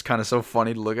because it's just kind of so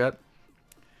funny to look at.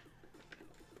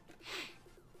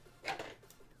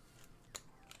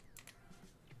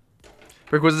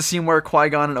 Brick, was the scene where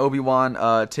Qui-Gon and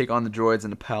Obi-Wan take on the droids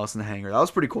in the palace and the hangar. That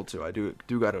was pretty cool too. I do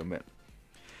got to admit.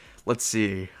 Let's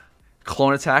see.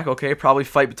 Clone Attack, okay. Probably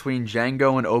fight between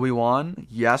Jango and Obi-Wan.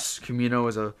 Yes, Kamino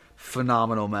is a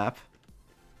phenomenal map.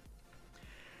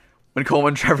 When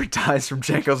Coleman Trevor dies from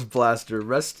Jango's blaster.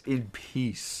 Rest in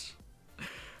peace.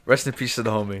 Rest in peace to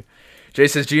the homie. Jay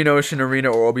says Geonosian Arena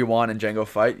or Obi-Wan and Jango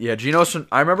fight. Yeah, Geonosian.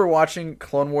 I remember watching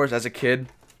Clone Wars as a kid.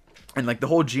 And, like, the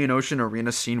whole Geonosian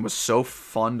Arena scene was so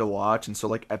fun to watch and so,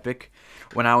 like, epic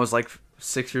when I was, like,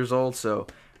 6 years old. So,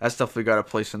 that's definitely got a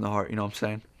place in the heart, you know what I'm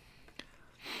saying?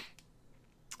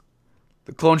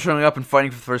 The clone showing up and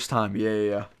fighting for the first time.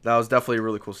 Yeah. That was definitely a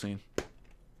really cool scene.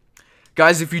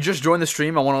 Guys, if you just joined the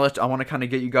stream, I want to kind of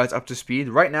get you guys up to speed.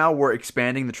 Right now, we're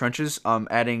expanding the trenches,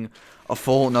 adding a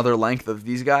full another length of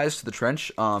these guys to the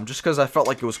trench. Just because I felt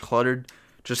like it was cluttered,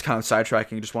 just kind of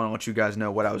sidetracking. Just want to let you guys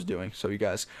know what I was doing, so you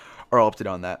guys are all up to date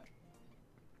on that.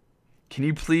 Can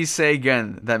you please say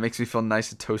again? That makes me feel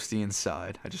nice and toasty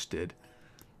inside. I just did.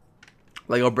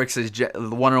 Lego Brick says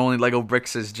the one and only Lego Brick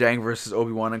says Jang versus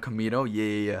Obi-Wan and Kamino.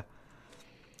 Yeah.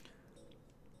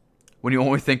 When you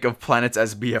only think of planets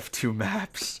as BF2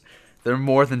 maps, they're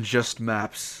more than just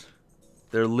maps.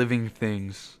 They're living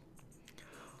things.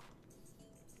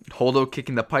 Holdo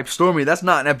kicking the pipe. Stormy, that's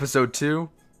not in episode 2.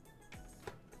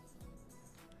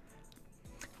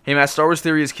 Hey Matt, Star Wars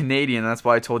Theory is Canadian. That's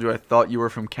why I told you I thought you were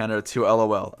from Canada too.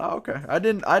 LOL. Oh, okay. I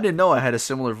didn't know I had a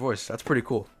similar voice. That's pretty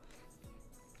cool.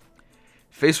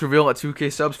 Face reveal at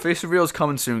 2K subs. Face reveal is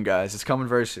coming soon, guys. It's coming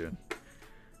very soon.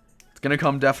 It's gonna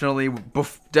come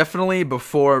definitely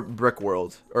before Brick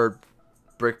World or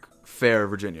BrickFair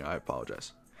Virginia. I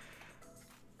apologize.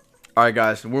 All right,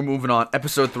 guys, we're moving on.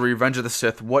 Episode 3, Revenge of the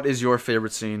Sith. What is your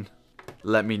favorite scene?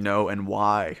 Let me know and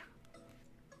why.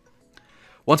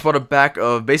 Once bought a pack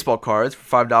of baseball cards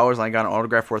for $5 and I got an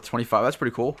autograph worth $25. That's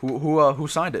pretty cool. Who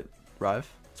signed it? Rive.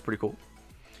 That's pretty cool.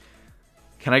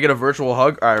 Can I get a virtual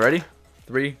hug? All right, ready?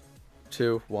 3,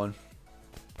 2, 1.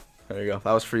 There you go.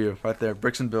 That was for you right there.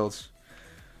 Bricks and Builds.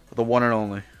 The one and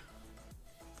only.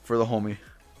 For the homie.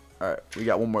 All right, we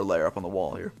got one more layer up on the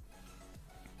wall here.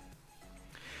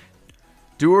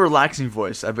 Do a relaxing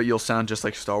voice. I bet you'll sound just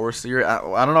like Star Wars Theory.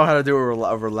 I don't know how to do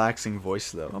a relaxing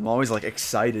voice though. I'm always like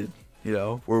excited. You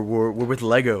know, we're with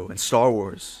Lego and Star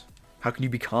Wars. How can you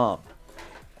be calm?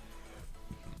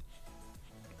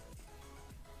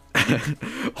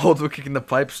 Holdo kicking the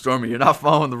pipe. Stormy, you're not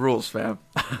following the rules, fam.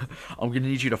 I'm gonna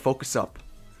need you to focus up.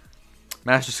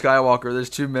 Master Skywalker,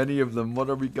 there's too many of them. What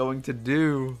are we going to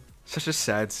do? Such a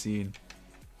sad scene.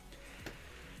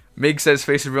 Mig says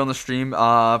face reveal on the stream.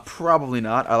 Probably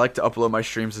not. I like to upload my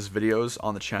streams as videos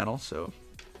on the channel, so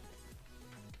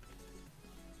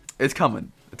it's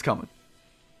coming. It's coming.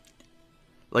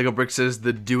 Lego Brick says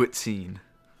the do it scene.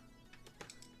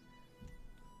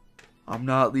 I'm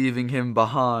not leaving him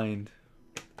behind.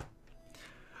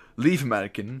 Leave him,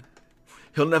 Anakin.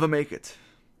 He'll never make it.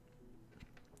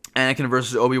 Anakin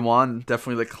versus Obi-Wan.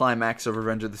 Definitely the climax of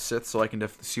Revenge of the Sith, so I can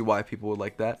definitely see why people would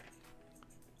like that.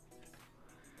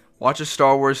 Watch a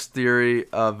Star Wars Theory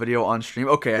video on stream.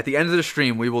 Okay, at the end of the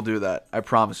stream, we will do that. I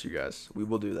promise you guys. We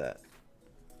will do that.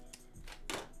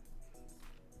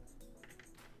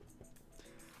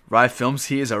 Rye Films,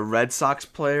 he is a Red Sox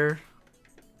player.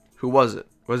 Who was it?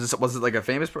 Was it like a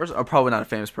famous person? Oh, probably not a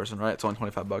famous person, right? It's only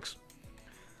 $25.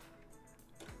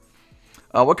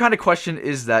 What kind of question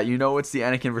is that? You know it's the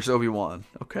Anakin versus Obi-Wan.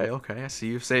 Okay, I see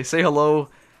you. Say hello.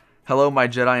 Hello, my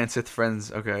Jedi and Sith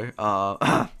friends. Okay.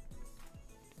 Hello,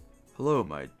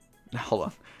 my... Hold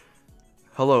on.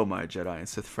 Hello, my Jedi and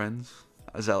Sith friends.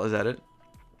 Is that it?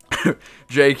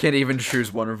 Jay can't even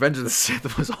choose one. Revenge of the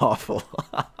Sith was awful.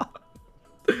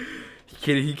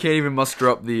 He can't even muster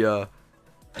up the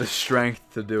strength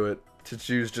to do it, to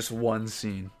choose just one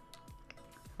scene.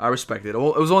 I respect it. It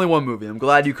was only one movie. I'm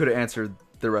glad you could have answered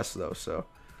the rest of those, so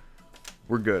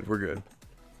we're good.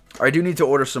 I do need to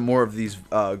order some more of these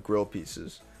grill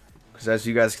pieces, because as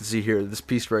you guys can see here, this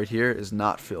piece right here is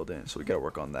not filled in, so we gotta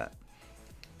work on that.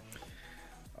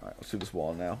 Alright, let's do this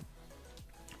wall now.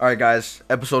 Alright guys,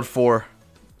 episode 4.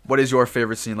 What is your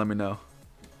favorite scene? Let me know.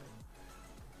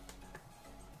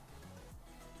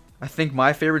 I think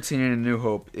my favorite scene in A New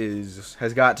Hope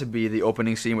has got to be the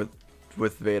opening scene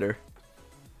with Vader.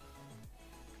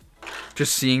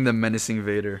 Just seeing the menacing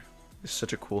Vader is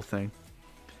such a cool thing.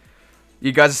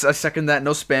 You guys, I second that. No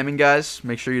spamming, guys.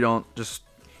 Make sure you don't just...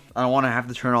 I don't want to have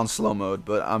to turn on slow mode,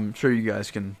 but I'm sure you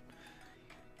guys can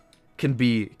can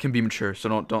be mature. So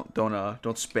don't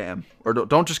spam, or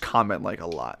don't just comment like a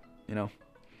lot. You know.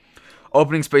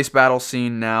 Opening space battle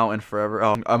scene now and forever.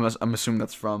 Oh, I'm assuming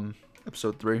that's from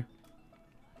episode 3.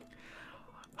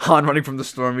 Han running from the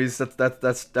Stormies.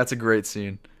 That's a great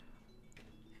scene.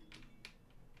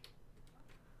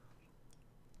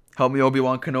 Help me,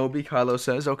 Obi-Wan Kenobi, Kylo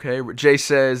says. Okay. Jay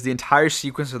says the entire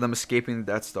sequence of them escaping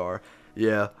the Death Star.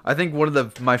 Yeah. I think one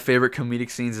of my favorite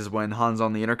comedic scenes is when Han's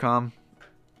on the intercom.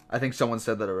 I think someone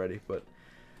said that already, but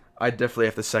I definitely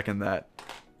have to second that.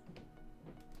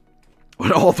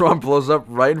 When Ultron blows up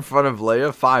right in front of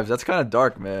Leia. 5. That's kind of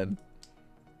dark, man.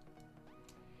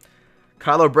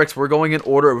 Kylo Bricks, we're going in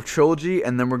order of trilogy,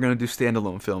 and then we're going to do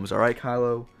standalone films. Alright,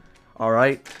 Kylo?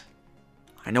 Alright?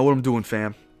 I know what I'm doing,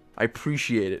 fam. I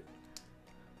appreciate it.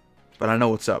 But I know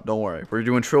what's up. Don't worry. We're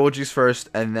doing trilogies first,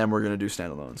 and then we're going to do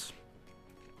standalones.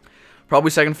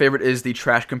 Probably second favorite is the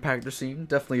trash compactor scene.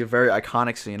 Definitely a very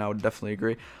iconic scene. I would definitely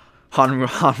agree. Han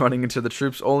running into the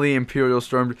troops. Only Imperial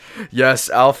Storm. Yes,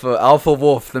 Alpha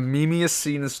Wolf. The memeiest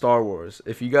scene in Star Wars.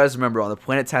 If you guys remember, on the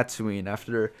planet Tatooine,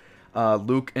 after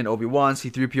Luke and Obi-Wan,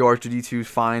 C-3PO, R2-D2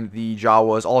 find the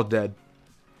Jawas all dead.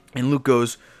 And Luke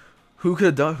goes, who could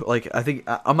have done, like, I think,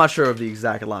 I'm not sure of the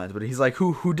exact lines, but he's like,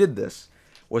 who did this?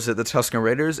 Was it the Tusken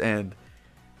Raiders? And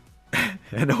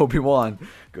Obi-Wan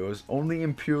goes, only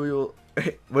Imperial,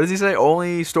 what does he say?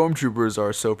 Only stormtroopers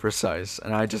are so precise.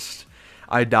 And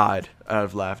I died out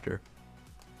of laughter.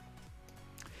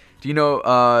 Do you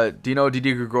know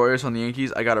Didi Gregorius on the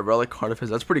Yankees? I got a relic card of his.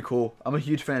 That's pretty cool. I'm a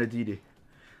huge fan of Didi.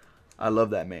 I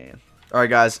love that man. Alright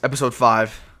guys, episode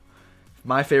 5.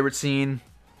 My favorite scene.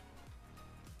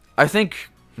 I think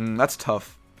that's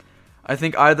tough. I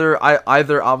think either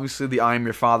obviously the I Am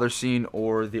Your Father scene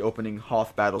or the opening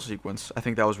Hoth battle sequence. I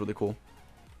think that was really cool.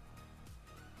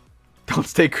 Don't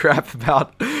stay crap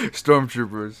about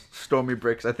stormtroopers. Stormy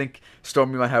Bricks. I think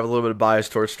Stormy might have a little bit of bias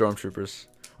towards stormtroopers.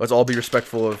 Let's all be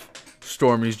respectful of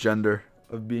Stormy's gender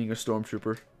of being a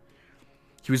stormtrooper.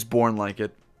 He was born like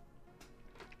it.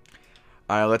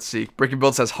 Alright, let's see. Breaking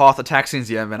Build says Hoth attack scenes.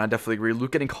 Yeah, man, I definitely agree.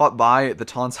 Luke getting caught by the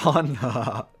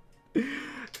Tauntaun.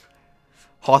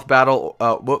 Hoth battle.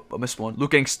 Whoop, I missed one.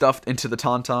 Luke getting stuffed into the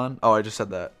Tauntaun. Oh, I just said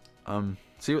that.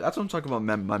 See, that's what I'm talking about.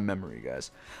 My memory,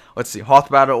 guys. Let's see. Hoth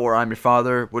battle or I'm Your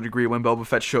Father. Would agree when Boba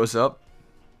Fett shows up.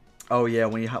 Oh yeah,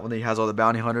 when he has all the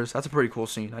bounty hunters. That's a pretty cool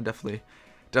scene. I definitely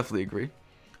agree.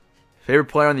 Favorite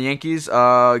player on the Yankees?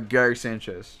 Gary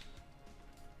Sanchez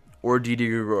or Didi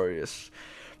Gregorius.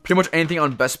 Pretty much anything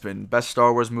on Bespin. Best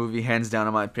Star Wars movie, hands down,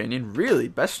 in my opinion. Really?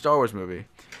 Best Star Wars movie.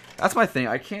 That's my thing.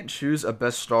 I can't choose a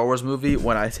best Star Wars movie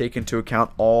when I take into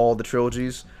account all the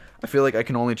trilogies. I feel like I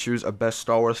can only choose a best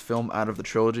Star Wars film out of the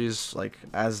trilogies,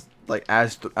 as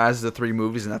the 3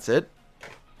 movies, and that's it.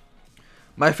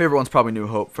 My favorite one's probably New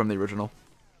Hope from the original.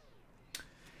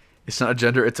 It's not a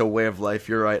gender, it's a way of life.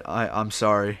 You're right. I'm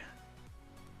sorry.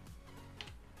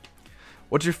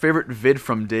 What's your favorite vid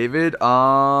from David?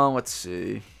 Let's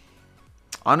see.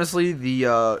 Honestly,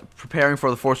 the preparing for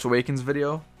the Force Awakens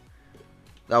video.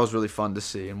 That was really fun to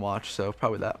see and watch, so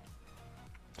probably that.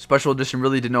 Special edition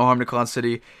really did no harm to Cloud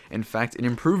City. In fact, it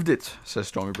improved it, says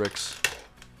Stormy Bricks.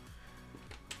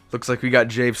 Looks like we got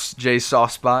Jay's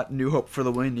soft spot. New Hope for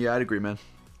the win. Yeah, I'd agree, man.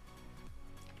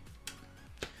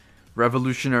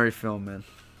 Revolutionary film, man.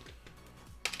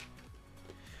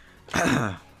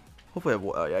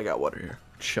 Hopefully I got water here.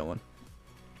 Chilling.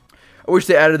 I wish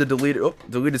they added the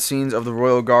deleted scenes of the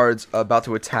Royal Guards about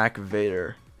to attack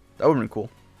Vader. That would have been cool.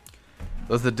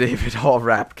 Does the David Hall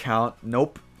rap count?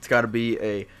 Nope. It's got to be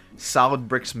a solid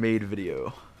bricks made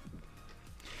video.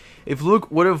 If Luke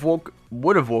would have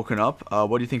woken up,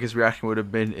 what do you think his reaction would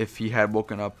have been if he had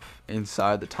woken up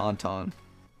inside the Tauntaun?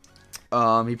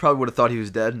 He probably would have thought he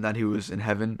was dead and that he was in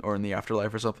heaven or in the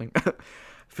afterlife or something. I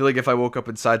feel like if I woke up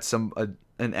inside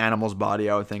an animal's body,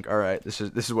 I would think, all right, this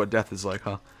is what death is like,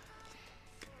 huh?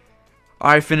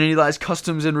 All right, Finity Lies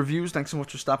Customs and Reviews. Thanks so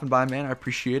much for stopping by, man. I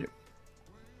appreciate it.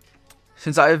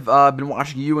 Since I've been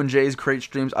watching you and Jay's Crait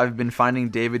streams, I've been finding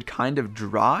David kind of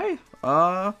dry.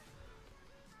 I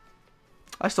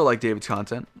still like David's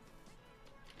content.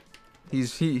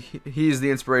 He's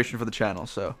the inspiration for the channel,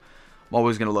 so I'm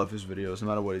always gonna love his videos, no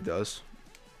matter what he does.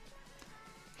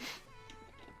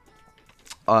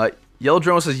 Yellow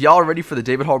Drone says, y'all ready for the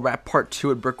David Hall rap part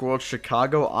 2 at Brickworld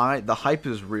Chicago? The hype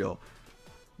is real.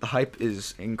 The hype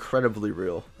is incredibly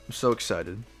real. I'm so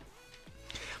excited.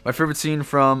 My favorite scene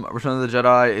from Return of the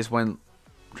Jedi is when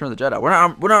Return of the Jedi. We're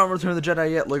not on Return of the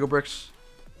Jedi yet, Lego Bricks.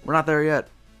 We're not there yet.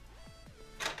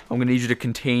 I'm gonna need you to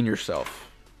contain yourself.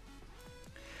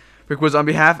 Brick was on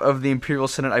behalf of the Imperial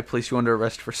Senate. I place you under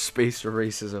arrest for space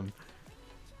racism.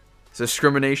 It's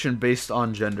discrimination based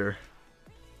on gender.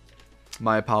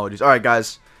 My apologies. All right,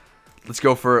 guys, let's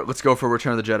go for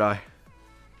Return of the Jedi.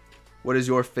 What is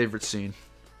your favorite scene?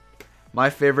 My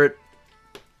favorite.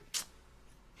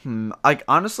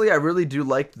 Honestly, I really do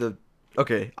like the.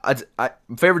 Okay,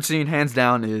 favorite scene hands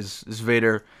down is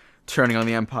Vader turning on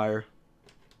the Empire,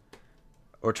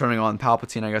 or turning on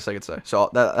Palpatine, I guess I could say. So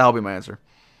that'll be my answer.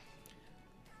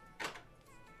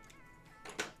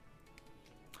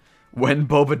 When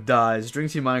Boba dies,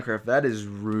 Drink Team Minecraft. That is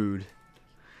rude.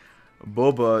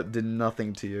 Boba did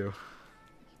nothing to you.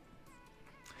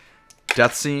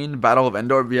 Death scene, Battle of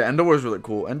Endor. Yeah, Endor is really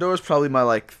cool. Endor is probably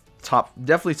my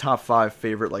definitely top 5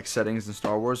 favorite settings in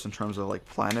Star Wars in terms of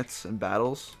planets and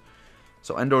battles.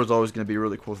 So Endor is always going to be a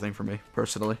really cool thing for me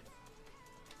personally.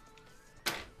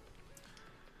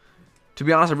 To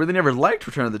be honest, I really never liked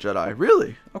Return of the Jedi.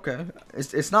 Really? Okay.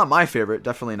 It's not my favorite.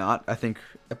 Definitely not. I think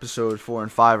Episode 4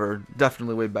 and 5 are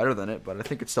definitely way better than it, but I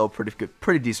think it's still a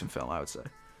pretty decent film, I would say.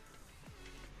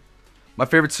 My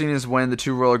favorite scene is when the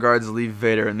 2 royal guards leave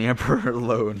Vader and the Emperor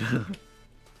alone.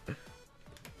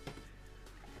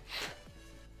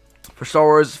 For Star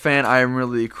Wars fan, I'm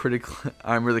really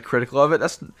critical of it.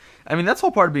 That's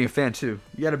all part of being a fan too.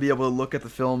 You got to be able to look at the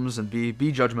films and be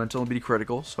judgmental and be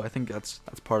critical. So I think that's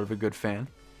part of a good fan.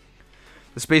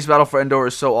 The space battle for Endor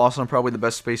is so awesome. Probably the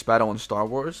best space battle in Star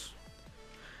Wars.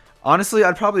 Honestly,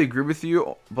 I'd probably agree with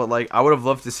you, but I would have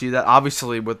loved to see that.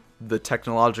 Obviously, with the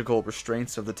technological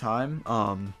restraints of the time.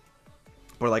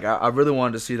 But I really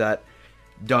wanted to see that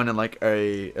done in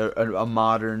a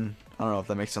modern. I don't know if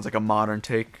that makes sense. A modern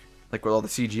take. With all the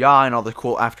CGI and all the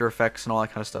cool After Effects and all that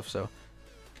kind of stuff. So,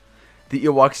 the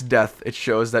Ewok's death, it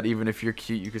shows that even if you're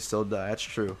cute, you could still die. That's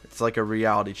true. It's like a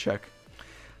reality check.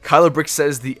 Kyler Brick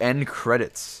says the end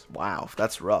credits. Wow,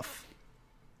 that's rough.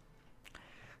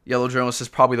 Yellow Journalist says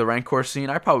probably the Rancor scene.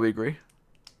 I probably agree.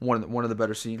 One of the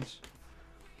better scenes.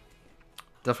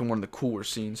 Definitely one of the cooler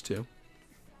scenes, too.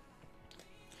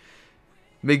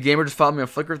 Mid Gamer just followed me on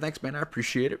Flickr. Thanks, man. I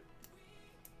appreciate it.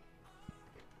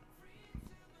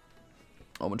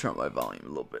 I'm going to turn up my volume a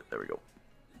little bit. There we go.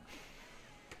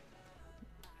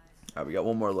 Alright, we got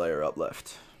one more layer up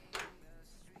left.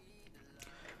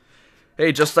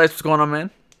 Hey, Just Dice, what's going on,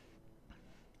 man?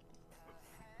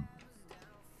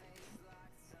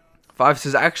 5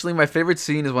 says, actually, my favorite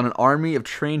scene is when an army of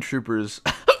trained troopers...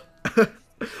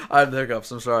 I have the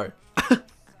hiccups, I'm sorry.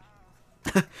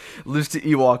 Lose to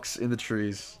Ewoks in the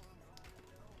trees.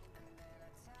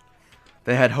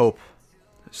 They had hope.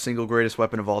 Single greatest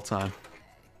weapon of all time.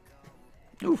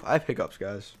 Oof, I have hiccups,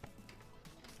 guys.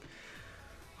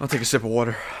 I'll take a sip of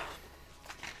water.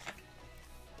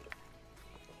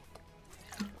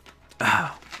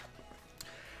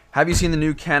 Have you seen the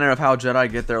new canon of how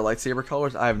Jedi get their lightsaber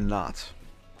colors? I have not.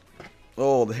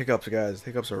 Oh, the hiccups, guys.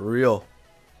 The hiccups are real.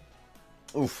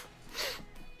 Oof.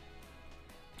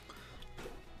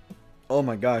 Oh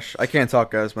my gosh. I can't talk,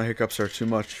 guys. My hiccups are too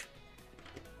much.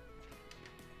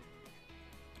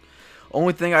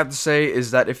 Only thing I have to say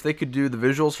is that if they could do the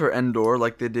visuals for Endor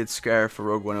like they did Scare for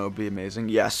Rogue One, it would be amazing.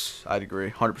 Yes, I'd agree.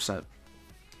 100%.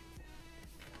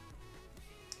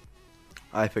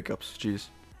 I have hiccups. Jeez.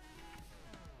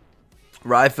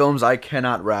 Rye films, I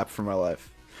cannot rap for my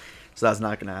life. So that's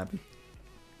not going to happen.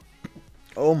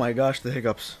 Oh my gosh, the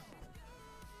hiccups.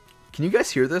 Can you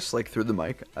guys hear this, through the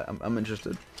mic? I'm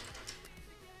interested.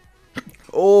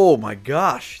 Oh my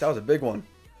gosh, that was a big one.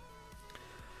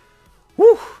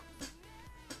 Woo!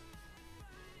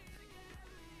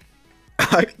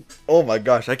 Oh my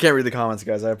gosh, I can't read the comments,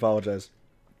 guys. I apologize.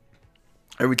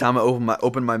 Every time I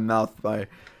open my mouth, I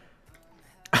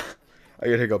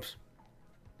get hiccups.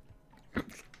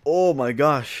 Oh my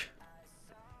gosh.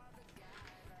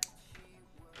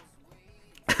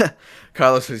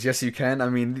 Carlos says, yes, you can. I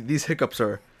mean, these hiccups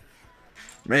are...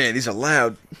 Man, these are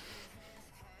loud.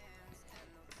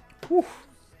 Whew.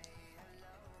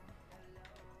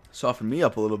 Soften me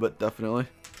up a little bit, definitely.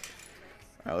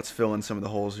 Alright, let's fill in some of the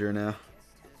holes here now.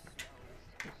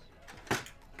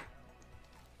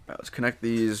 Alright, let's connect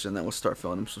these, and then we'll start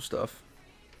filling in some stuff.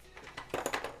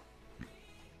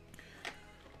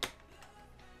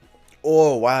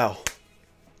 Oh, wow.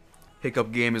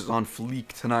 Hiccup game is on fleek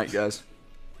tonight, guys.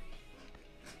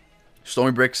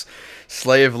 Stormy Bricks,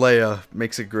 Slave Leia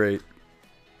makes it great.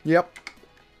 Yep.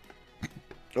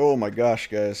 Oh my gosh,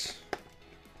 guys.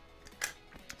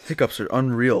 Hiccups are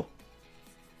unreal.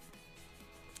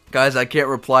 Guys, I can't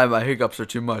reply. My hiccups are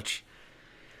too much.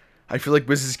 I feel like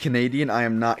this is Canadian. I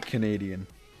am not Canadian.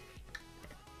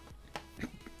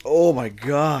 Oh my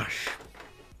gosh.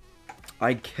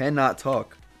 I cannot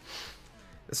talk.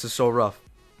 This is so rough.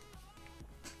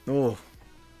 Oh.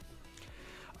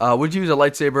 Would you use a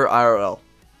lightsaber IRL?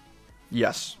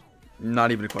 Yes.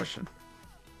 Not even a question.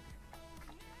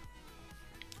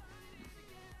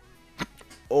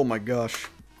 Oh my gosh.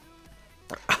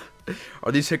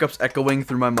 Are these hiccups echoing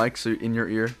through my mic so in your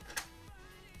ear?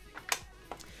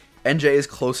 NJ is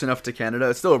close enough to Canada.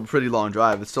 It's still a pretty long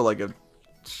drive. It's still like a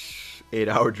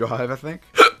 8-hour drive, I think.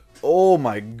 Oh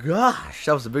my gosh.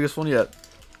 That was the biggest one yet.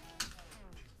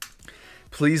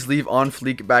 Please leave On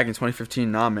Fleek back in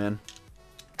 2015. Nah, man.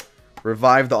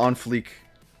 Revive the On Fleek.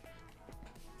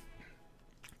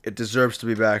 It deserves to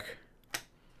be back.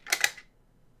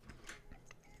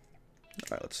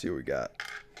 Alright, let's see what we got.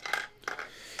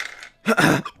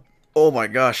 Oh my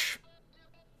gosh.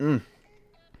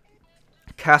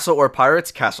 Castle or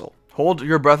pirates? Castle. Hold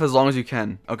your breath as long as you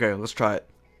can. Okay, let's try it.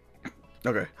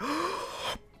 Okay.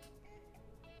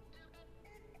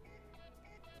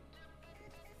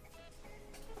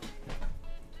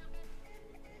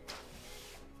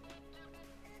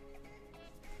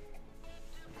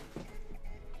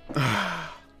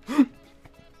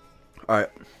 Alright.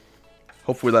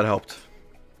 Hopefully that helped.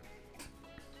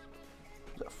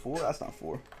 Is that 4? That's not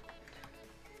 4.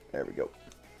 There we go.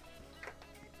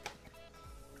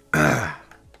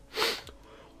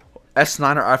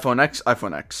 S9 or iPhone X?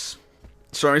 iPhone X.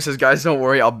 Stormy says, guys, don't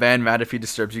worry. I'll ban Matt if he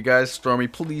disturbs you guys. Stormy,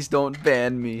 please don't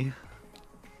ban me.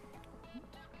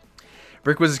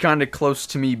 Brick was kind of close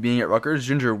to me being at Rutgers.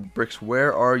 Ginger Bricks,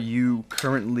 where are you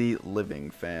currently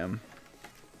living, fam?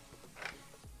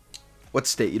 What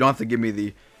state? You don't have to give me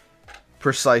the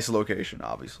precise location,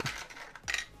 obviously.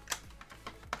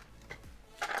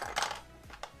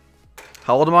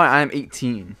 How old am I? I am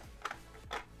 18.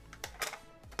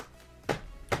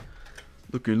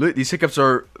 Looking lit. These hiccups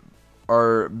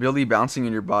are belly bouncing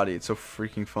in your body. It's so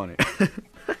freaking funny.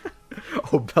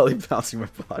 Oh, belly bouncing my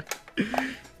body.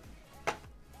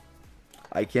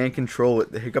 I can't control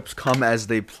it. The hiccups come as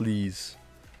they please.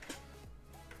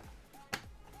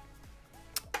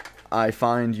 I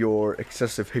find your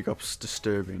excessive hiccups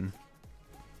disturbing.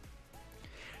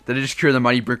 Did I just cure the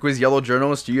mighty Brick Whiz? Yellow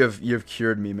journalist, you have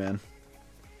cured me, man.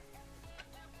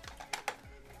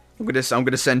 I'm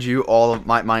gonna send you all of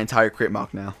my entire crate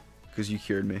mock now, because you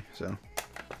cured me. So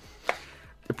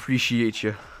appreciate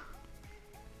you.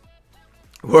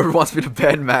 Whoever wants me to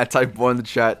ban Matt, type 1 in the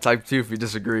chat. Type 2 if you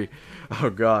disagree. Oh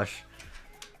gosh,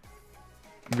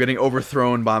 I'm getting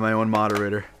overthrown by my own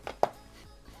moderator.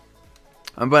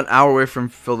 I'm about an hour away from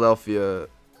Philadelphia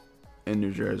in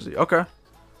New Jersey. Okay.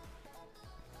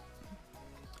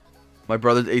 My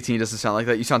brother's 18. Doesn't sound like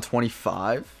that. You sound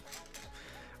 25.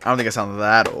 I don't think I sound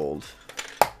that old.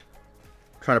 I'm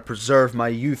trying to preserve my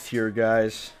youth here,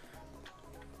 guys.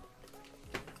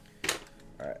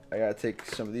 Alright, I gotta take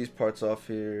some of these parts off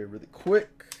here really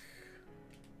quick.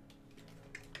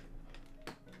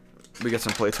 We got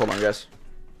some plates. Hold on, guys.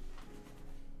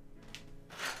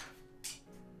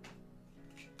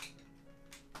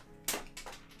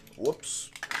 Whoops.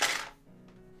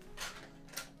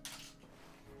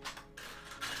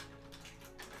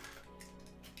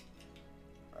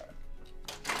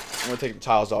 I'm gonna take the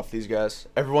tiles off these guys.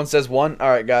 Everyone says 1.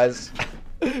 Alright, guys.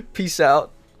 Peace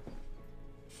out.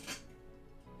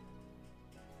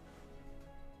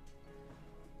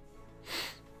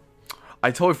 I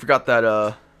totally forgot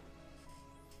that,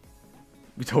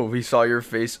 we saw your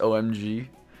face, OMG.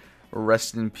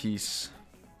 Rest in peace.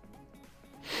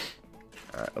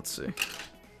 Alright, let's see.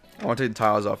 I want to take the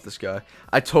tiles off this guy.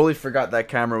 I totally forgot that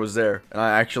camera was there, and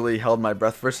I actually held my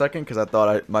breath for a second because I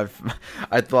thought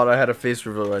I thought I had a face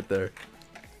reveal right there.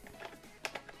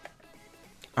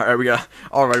 All right, we got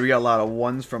a lot of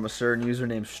 1s from a certain user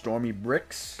named Stormy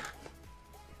Bricks.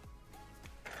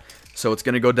 So it's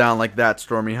gonna go down like that,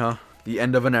 Stormy, huh? The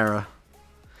end of an era.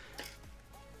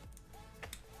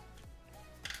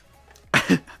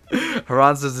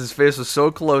 Haran says his face was so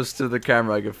close to the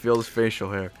camera I could feel his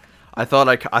facial hair. I thought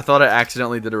I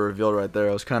accidentally did a reveal right there.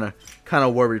 I was kind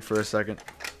of worried for a second.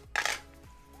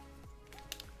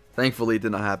 Thankfully, it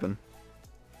did not happen.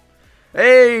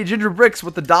 Hey, Ginger Bricks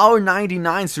with the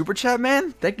 $1.99 super chat,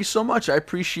 man. Thank you so much. I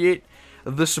appreciate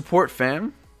the support,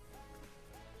 fam.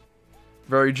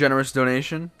 Very generous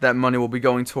donation. That money will be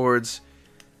going towards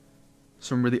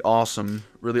some really awesome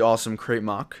crate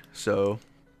mock. So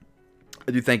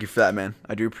I do thank you for that, man.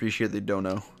 I do appreciate the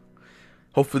dono.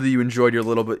 Hopefully you enjoyed your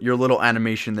little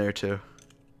animation there too.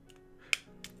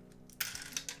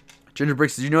 Ginger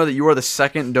Bricks, did you know that you are the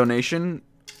 2nd donation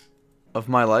of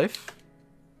my life?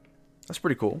 That's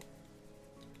pretty cool.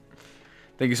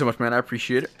 Thank you so much, man. I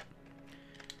appreciate it.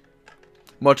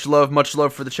 Much love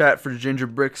for the chat for Ginger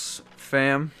Bricks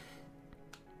fam.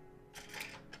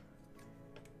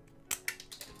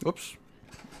 Whoops.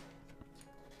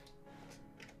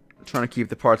 Trying to keep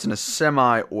the parts in a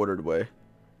semi-ordered way.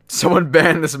 Someone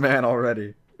banned this man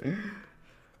already.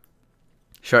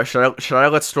 Should I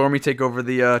let Stormy take over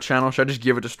the channel? Should I just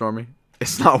give it to Stormy?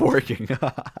 It's not working.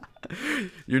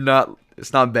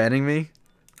 It's not banning me.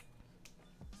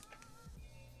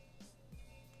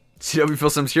 CW Phil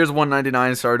Sims, here's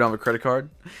 $1.99. Sorry, I don't have a credit card.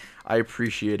 I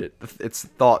appreciate it. It's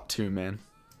thought too, man.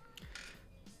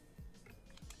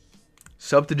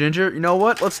 Sub to Ginger. You know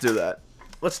what? Let's do that.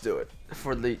 Let's do it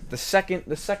for the second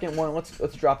one.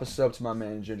 Let's drop a sub to my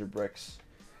man Ginger Bricks.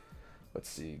 Let's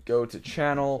see. Go to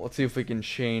channel. Let's see if we can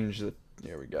change the.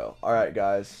 Here we go. All right,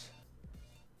 guys.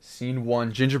 Scene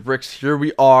 1. Ginger Bricks. Here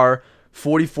we are.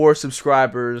 44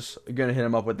 subscribers. I'm gonna hit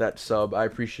him up with that sub. I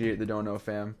appreciate the dono,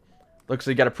 fam. Looks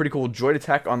like you got a pretty cool droid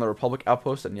attack on the Republic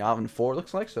outpost at Yavin 4.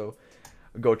 Looks like so.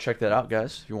 Go check that out,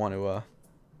 guys. If you want to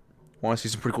see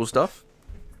some pretty cool stuff.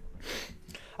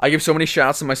 I give so many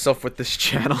shoutouts to myself with this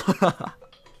channel.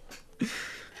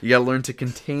 You gotta learn to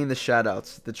contain the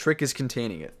shoutouts. The trick is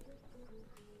containing it.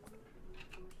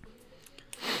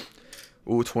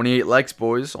 Ooh, 28 likes,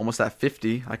 boys. Almost at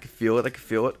 50. I can feel it. I can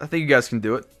feel it. I think you guys can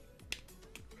do it.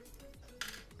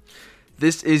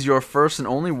 This is your first and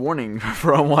only warning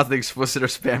for unwanted explicit or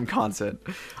spam content.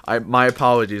 My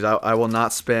apologies. I will not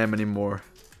spam anymore.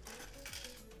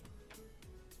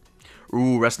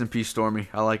 Ooh, rest in peace, Stormy.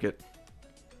 I like it.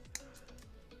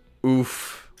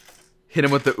 Oof. Hit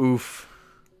him with the oof.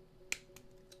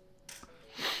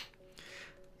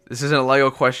 This isn't a Lego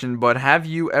question, but have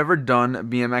you ever done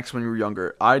BMX when you were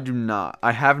younger? I do not.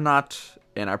 I have not,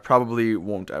 and I probably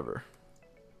won't ever.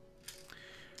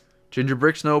 Ginger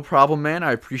Bricks, no problem, man.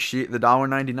 I appreciate the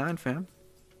 $1.99, fam.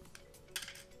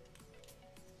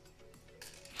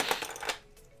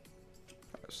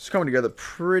 It's coming together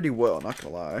pretty well, not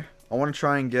gonna lie. I want to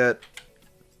try and get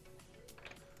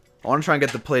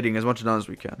the plating as much done as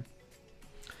we can.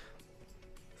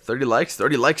 30 likes,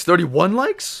 30 likes, 31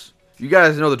 likes? You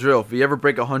guys know the drill. If we ever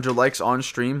break 100 likes on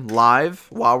stream, live,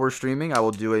 while we're streaming, I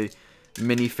will do a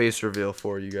mini face reveal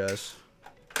for you guys.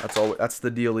 That's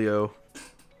the dealio.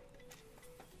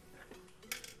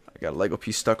 I got a Lego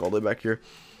piece stuck all the way back here.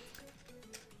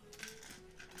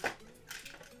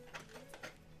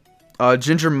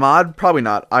 Ginger mod? Probably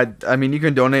not. I mean, you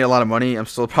can donate a lot of money. I'm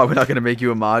still probably not going to make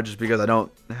you a mod just because I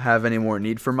don't have any more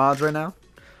need for mods right now.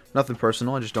 Nothing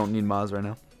personal. I just don't need mods right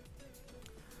now.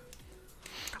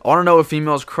 I want to know if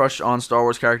females crush on Star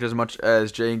Wars characters as much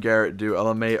as Jay and Garrett do.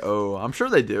 LMAO. I'm sure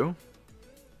they do.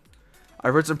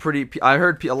 I've heard some pretty... I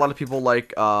heard a lot of people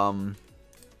like...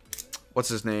 what's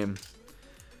his name?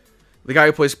 The guy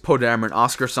who plays Poe Dameron,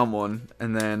 Oscar someone.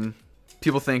 And then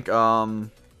people think...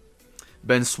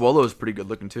 Ben Swallow is pretty good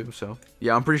looking too, so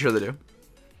yeah, I'm pretty sure they do.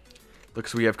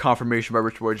 Looks like we have confirmation by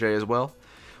Rich Boy J as well.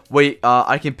 Wait,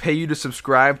 I can pay you to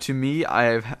subscribe to me.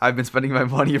 I've been spending my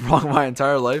money wrong my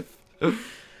entire life.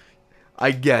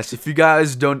 I guess if you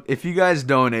guys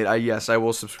donate, yes, I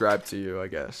will subscribe to you. I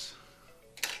guess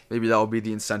maybe that will be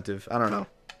the incentive. I don't know.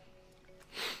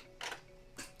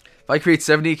 If I create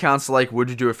 70 accounts, like, would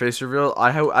you do a face reveal?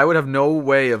 I would have no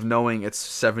way of knowing it's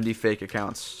 70 fake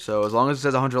accounts. So as long as it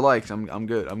says 100 likes, I'm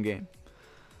good. I'm game.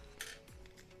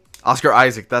 Oscar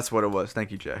Isaac, that's what it was.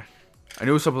 Thank you, Jay. I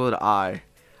knew it was something with an I.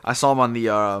 I saw him on the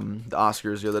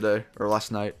Oscars the other day or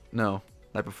last night. No,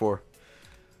 night before.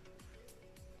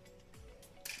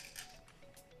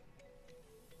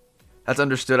 That's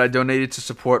understood. I donated to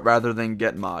support rather than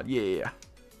get mod. Yeah.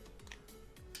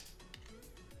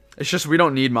 It's just we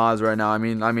don't need mods right now. I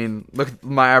mean, look,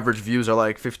 my average views are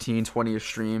like 15, 20 a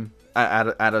stream at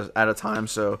a time,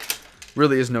 so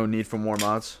really is no need for more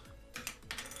mods.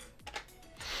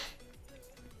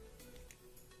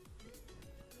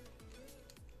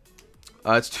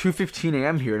 It's 2:15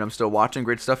 a.m. here, and I'm still watching.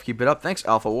 Great stuff. Keep it up. Thanks,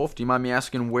 Alpha Wolf. Do you mind me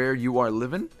asking where you are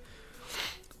living?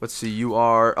 Let's see. You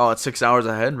are... Oh, it's 6 hours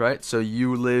ahead, right? So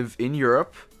you live in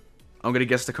Europe. I'm going to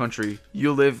guess the country.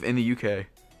 You live in the UK.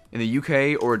 In the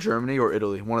UK or Germany or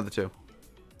Italy. One of the two.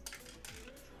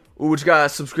 Ooh, we just got a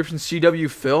subscription. CW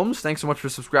Films. Thanks so much for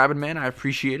subscribing, man. I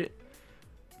appreciate it.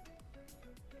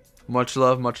 Much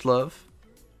love, much love.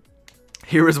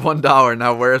 Here is $1.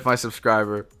 Now, where is my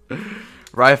subscriber?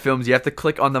 Riot Films, you have to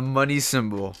click on the money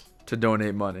symbol to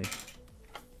donate money.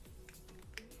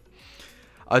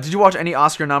 Did you watch any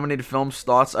Oscar-nominated films?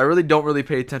 Thoughts? I really don't really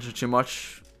pay attention too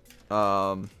much.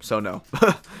 So no.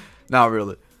 Not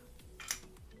really.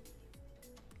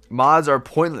 Mods are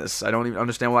pointless. I don't even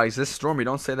understand why I exist. Stormy,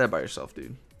 don't say that by yourself,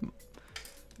 dude.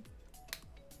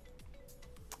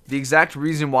 The exact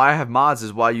reason why I have mods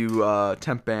is why you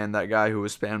temp banned that guy who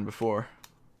was spammed before.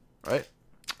 Right?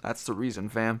 That's the reason,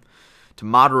 fam. To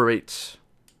moderate.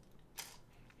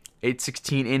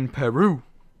 816 in Peru.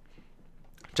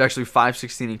 It's actually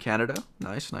 516 in Canada.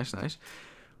 Nice, nice, nice.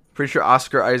 Pretty sure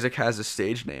Oscar Isaac has a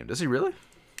stage name. Does he really?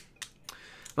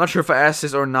 I'm not sure if I asked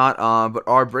this or not, but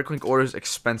are Bricklink orders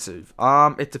expensive?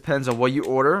 It depends on what you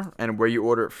order and where you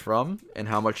order it from and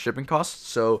how much shipping costs.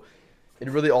 So it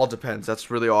really all depends.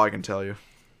 That's really all I can tell you.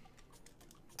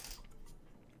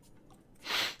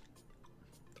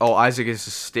 Oh, Isaac is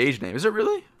his stage name. Is it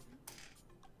really?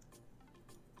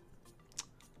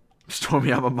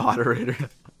 Stormy, I'm a moderator.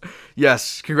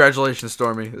 Yes, congratulations,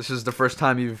 Stormy. This is the first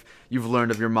time you've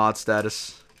learned of your mod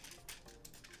status.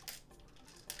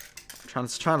 I'm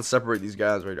trying to separate these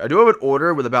guys right here. I do have an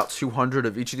order with about 200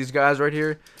 of each of these guys right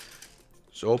here.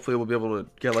 So hopefully we'll be able to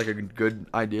get like a good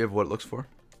idea of what it looks for.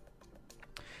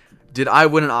 Did I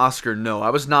win an Oscar? No, I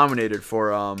was nominated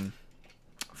for oh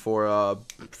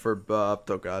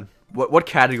god. What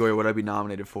category would I be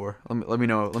nominated for? Let me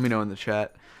know in the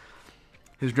chat.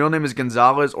 His real name is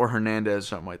Gonzalez or Hernandez,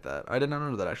 something like that. I did not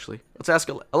know that actually. Let's ask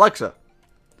Alexa.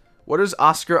 What is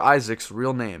Oscar Isaac's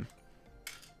real name?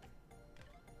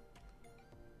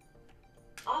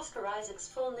 Oscar Isaac's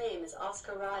full name is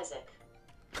Oscar Isaac.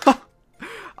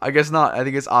 I guess not. I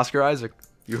think it's Oscar Isaac.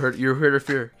 You heard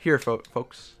it here,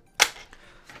 folks.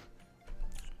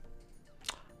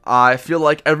 I feel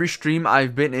like every stream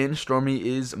I've been in,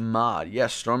 Stormy is mod.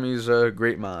 Yes, Stormy is a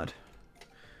great mod.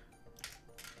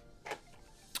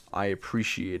 I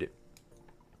appreciate it.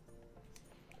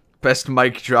 Best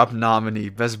mic drop nominee.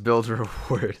 Best builder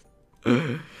award.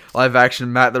 Live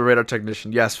action Matt the Radar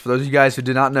Technician. Yes, for those of you guys who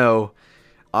did not know,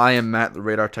 I am Matt the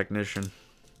Radar Technician.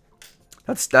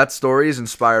 That story is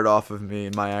inspired off of me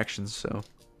and my actions, so.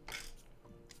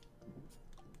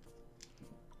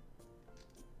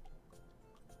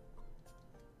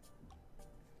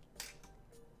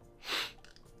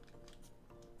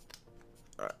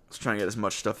 Alright, let's try and get as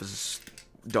much stuff as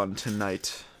done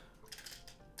tonight.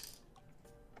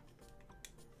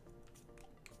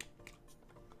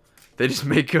 They just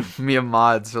make me a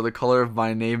mod, so the color of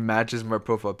my name matches my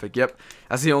profile pic. Yep,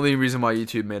 that's the only reason why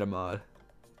YouTube made a mod.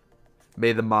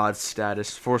 Made the mod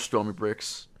status for Stormy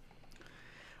Bricks.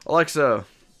 Alexa,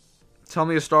 tell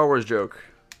me a Star Wars joke.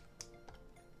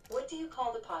 What do you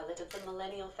call the pilot of the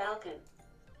Millennial Falcon?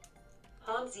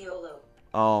 Han Solo.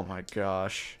 Oh my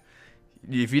gosh.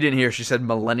 If you didn't hear, she said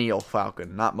Millennial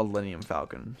Falcon, not Millennium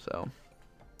Falcon, so.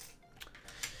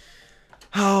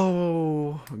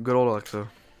 Oh, good old Alexa.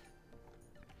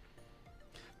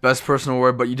 Best personal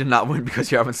word, but you did not win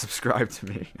because you haven't subscribed to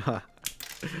me. Alright,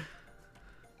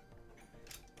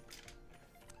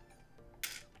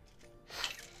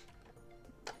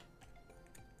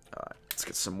 let's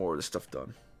get some more of this stuff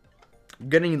done. I'm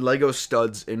getting Lego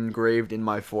studs engraved in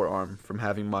my forearm from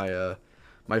having my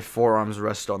my forearms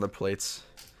rest on the plates.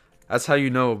 That's how you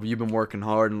know you've been working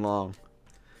hard and long.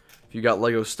 If you got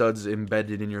Lego studs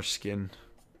embedded in your skin.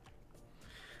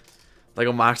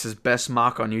 Lego Mox's best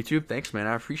mock on YouTube. Thanks, man.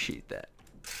 I appreciate that.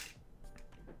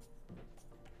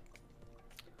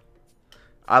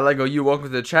 I Lego you. Welcome to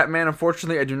the chat, man.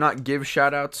 Unfortunately, I do not give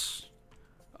shoutouts.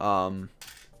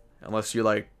 Unless you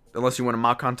win a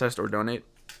mock contest or donate.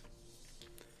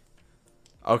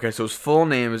 Okay, so his full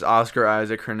name is Oscar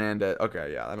Isaac Hernandez.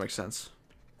 Okay, yeah, that makes sense.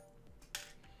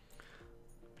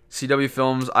 CW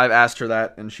Films, I've asked her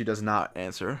that and she does not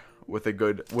answer with a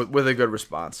good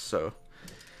response. So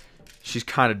she's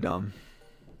kind of dumb.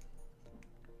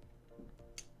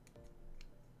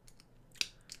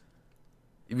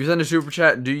 If you send a super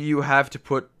chat, do you have to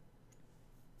put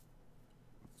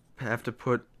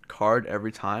card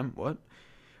every time? What?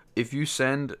 If you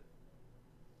send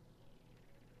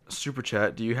super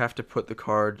chat, do you have to put the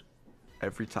card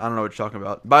every time? I don't know what you're talking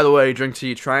about. By the way, Drink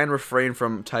Tea, try and refrain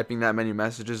from typing that many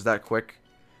messages that quick.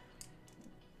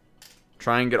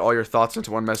 Try and get all your thoughts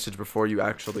into one message before you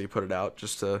actually put it out,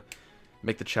 just to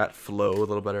make the chat flow a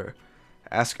little better.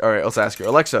 Alright, let's ask her.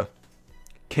 Alexa,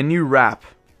 can you rap?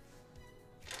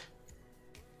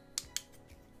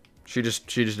 She just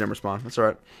didn't respond. That's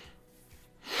alright.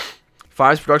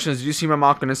 Fives Productions, did you see my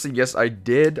mock on Insta? Yes, I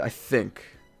did, I think.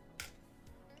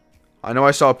 I know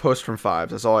I saw a post from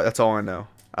Fives. That's all I know.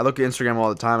 I look at Instagram all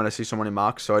the time and I see so many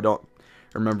mocks, so I don't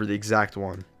remember the exact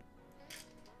one.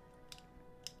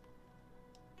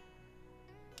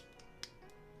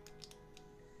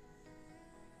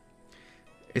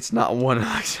 It's not one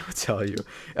I will tell you.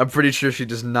 I'm pretty sure she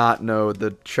does not know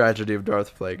the tragedy of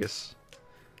Darth Plagueis.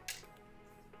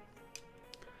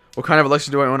 What kind of Alexa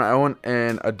do I own? I own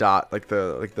a dot, like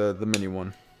the mini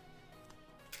one.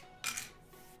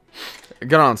 It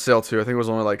got on sale too. I think it was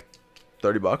only like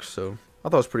 $30, so I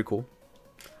thought it was pretty cool.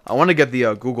 I want to get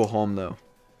the Google Home though.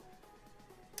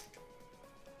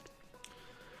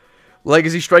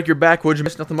 Legacy strike your back. What'd you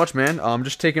miss? Nothing much, man. I'm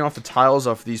just taking off the tiles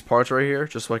off these parts right here,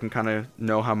 just so I can kind of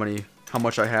know how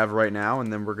much I have right now,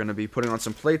 and then we're gonna be putting on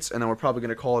some plates, and then we're probably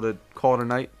gonna call it a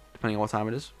night, depending on what time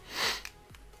it is.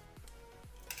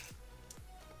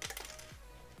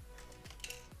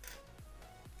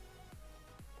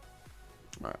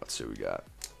 All right, let's see what we got.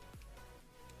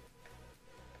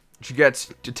 You get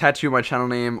to tattoo my channel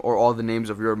name or all the names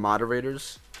of your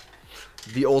moderators.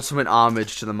 The ultimate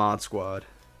homage to the mod squad.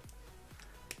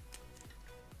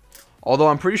 Although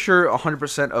I'm pretty sure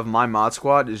 100% of my mod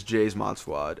squad is Jay's mod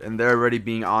squad, and they're already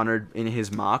being honored in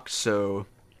his mock, so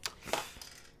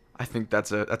I think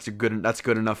that's good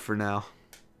enough for now.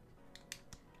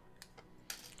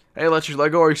 Hey, let's your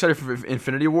Lego. Are you excited for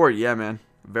Infinity War? Yeah, man.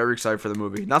 Very excited for the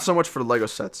movie. Not so much for the Lego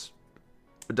sets,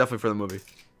 but definitely for the movie.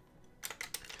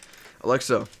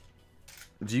 Alexa,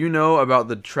 do you know about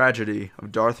the tragedy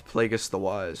of Darth Plagueis the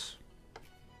Wise?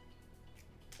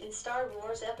 In Star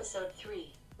Wars Episode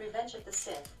 3, Revenge of the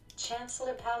Sith,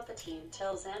 Chancellor Palpatine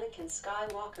tells Anakin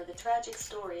Skywalker the tragic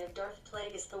story of Darth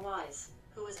Plagueis the Wise,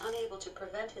 who was unable to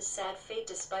prevent his sad fate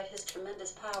despite his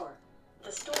tremendous power.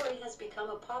 The story has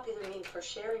become a popular meme for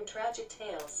sharing tragic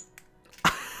tales.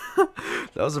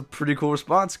 That was a pretty cool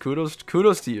response. Kudos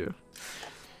to you.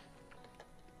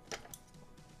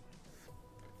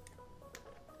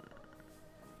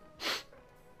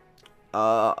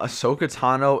 Ahsoka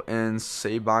Tano and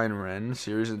Sabine Wren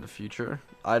series in the future.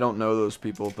 I don't know those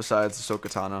people besides Ahsoka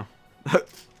Tano.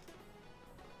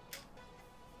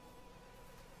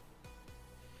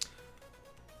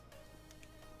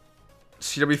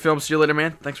 CW Films, see you later,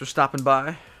 man. Thanks for stopping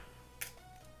by.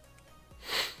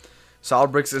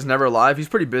 Solid Bricks is never live. He's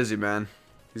pretty busy, man.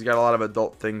 He's got a lot of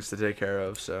adult things to take care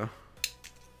of, so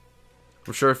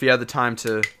I'm sure if he had the time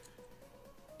to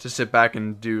sit back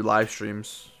and do live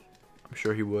streams, I'm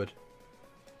sure he would.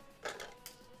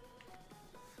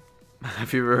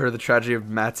 Have you ever heard the tragedy of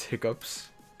Matt's hiccups?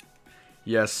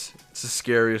 Yes, it's the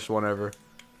scariest one ever.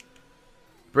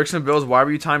 Bricks and Bills, why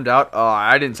were you timed out?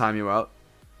 I didn't time you out.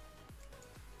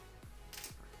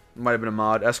 Might have been a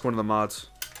mod. Ask one of the mods.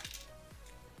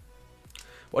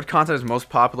 What content is most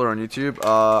popular on YouTube?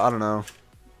 I don't know.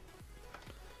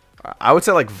 I would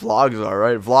say like vlogs are,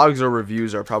 right? Vlogs or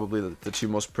reviews are probably the two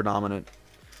most predominant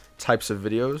types of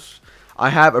videos. I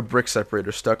have a brick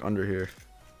separator stuck under here.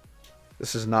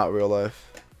 This is not real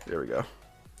life. There we go.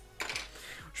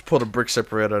 Just pulled a brick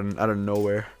separator out of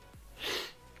nowhere.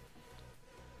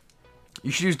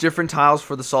 You should use different tiles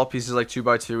for the salt pieces, like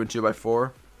 2x2 and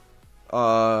 2x4.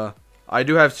 I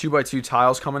do have 2x2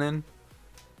 tiles coming in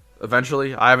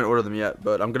eventually. I haven't ordered them yet,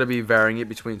 but I'm gonna be varying it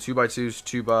between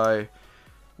 2x2s,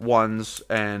 2x1s,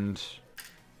 and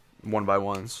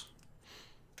 1x1s.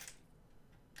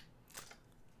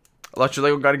 I'll let you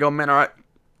Lego gotta go, man. Alright.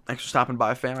 Thanks for stopping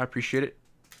by, fam. I appreciate it.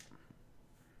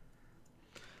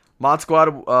 Mod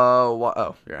Squad,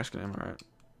 oh, you're asking him, alright.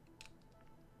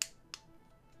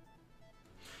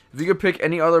 If you could pick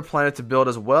any other planet to build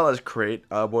as well as Crait,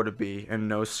 what would it be? And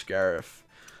no Scarif.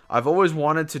 I've always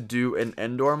wanted to do an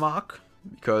Endor mock,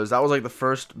 because that was like the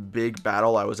first big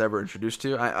battle I was ever introduced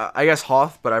to. I guess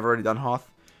Hoth, but I've already done Hoth.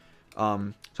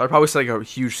 So I'd probably say like a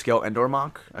huge scale Endor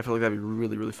mock. I feel like that'd be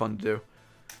really, really fun to do.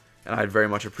 And I'd very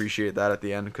much appreciate that at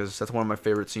the end, because that's one of my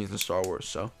favorite scenes in Star Wars.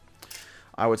 So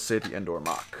I would say the Endor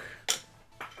mock.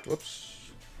 Whoops.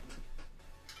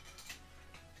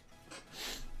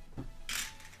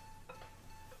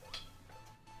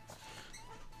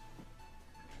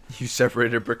 You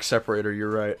separated a brick separator.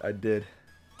 You're right. I did.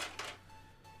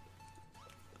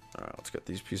 Alright, let's get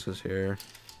these pieces here.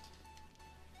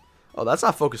 Oh, that's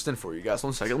not focused in for you guys.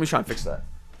 1 second. Let me try and fix that.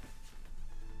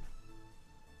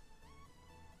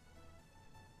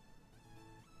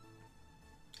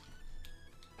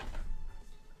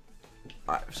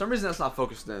 Alright, for some reason that's not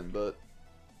focused in, but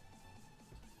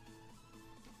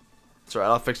it's alright.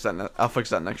 I'll fix that. I'll fix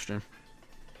that next stream.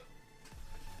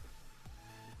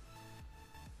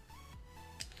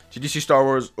 Did you see Star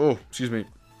Wars? Oh, excuse me.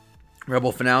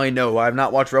 Rebel finale? No, I have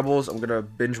not watched Rebels. I'm gonna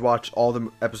binge watch all the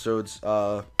episodes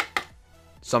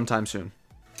sometime soon.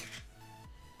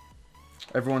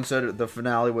 Everyone said the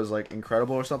finale was like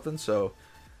incredible or something, so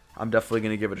I'm definitely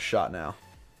gonna give it a shot now.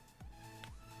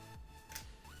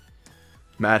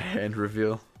 Mad hand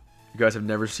reveal. You guys have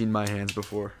never seen my hands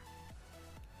before.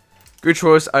 Good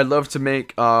choice. I'd love to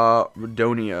make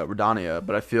Redonia,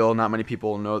 but I feel not many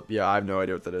people know. Yeah, I have no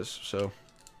idea what that is. So,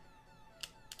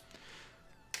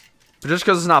 but just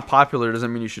because it's not popular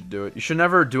doesn't mean you should do it. You should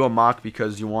never do a mock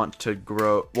because you want to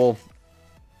grow. Well,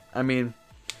 I mean,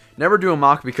 never do a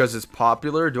mock because it's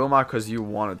popular. Do a mock because you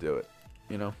want to do it.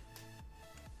 You know.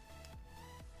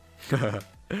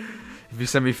 If you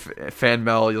send me fan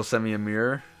mail, you'll send me a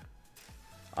mirror.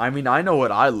 I mean, I know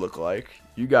what I look like.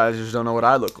 You guys just don't know what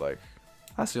I look like.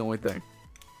 That's the only thing.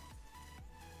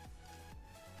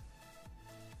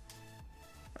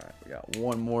 Alright, we got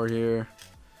one more here.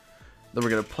 Then we're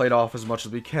going to play it off as much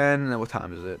as we can. And then what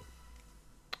time is it?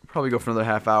 Probably go for another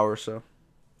half hour or so.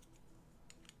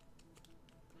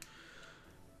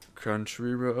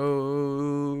 Country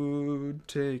road,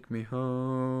 take me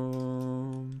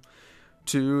home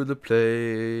to the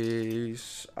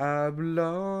place I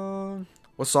belong.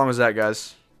 What song is that,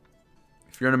 guys?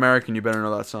 If you're an American, you better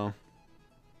know that song.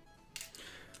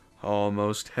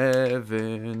 Almost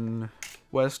heaven,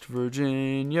 West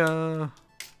Virginia.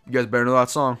 You guys better know that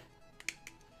song.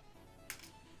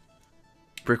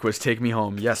 Brick was Take Me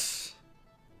Home. Yes.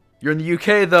 You're in the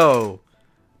UK, though.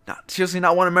 Seriously,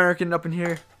 not one American up in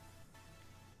here.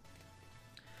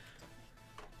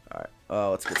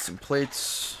 Alright, let's get some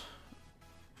plates.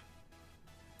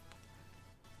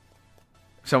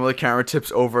 Some of the camera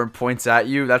tips over and points at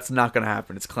you. That's not gonna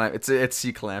happen. It's clamped. It's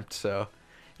C-clamped. So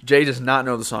Jay does not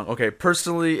know the song. Okay,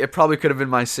 personally, it probably could have been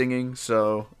my singing.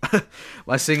 So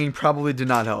my singing probably did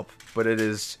not help. But it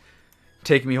is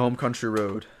 "Take Me Home, Country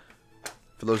Road."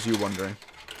 For those of you wondering,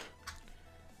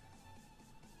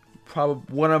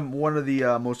 probably one of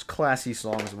the most classy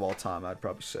songs of all time. I'd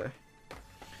probably say.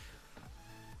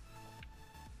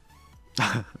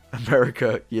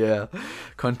 America, yeah.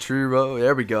 Country road,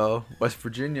 there we go. West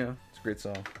Virginia, it's a great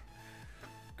song.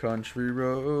 Country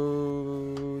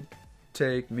road,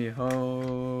 take me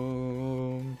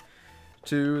home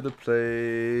to the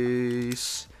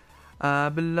place I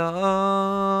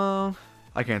belong.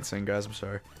 I can't sing, guys, I'm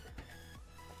sorry.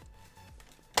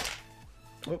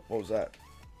 Oh, what was that?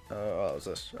 What was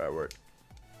this? Alright, word.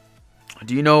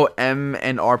 Do you know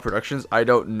M&R Productions? I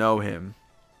don't know him.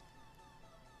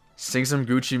 Sing some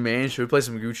Gucci Mane. Should we play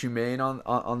some Gucci Mane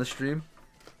on the stream?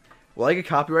 Will I get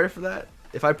copyrighted for that?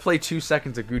 If I play 2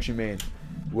 seconds of Gucci Mane,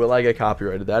 will I get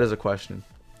copyrighted? That is a question.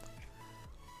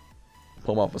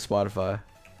 Pull them up on Spotify.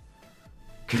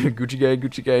 Gucci gang,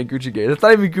 Gucci gang, Gucci gang. That's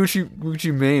not even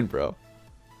Gucci Mane, bro.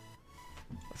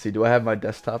 Let's see. Do I have my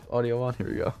desktop audio on? Here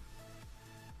we go.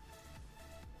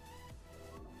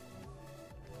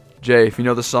 Jay, if you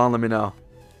know the song, let me know.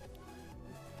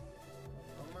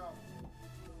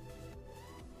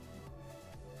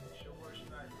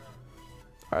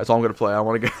 Alright, that's all I'm gonna play. I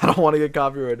don't want to get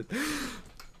copyrighted.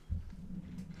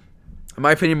 In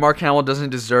my opinion, Mark Hamill doesn't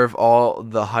deserve all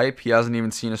the hype. He hasn't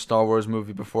even seen a Star Wars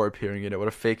movie before appearing in it. What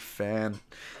a fake fan.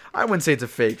 I wouldn't say it's a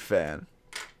fake fan.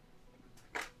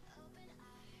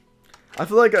 I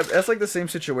feel like that's like the same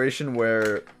situation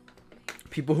where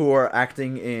people who are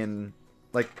acting in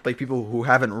like people who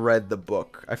haven't read the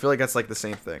book. I feel like that's like the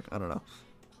same thing. I don't know.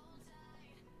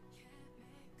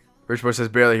 Rich Boy says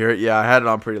barely hear it. Yeah, I had it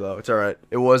on pretty low. It's alright.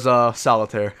 It was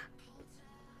Solitaire.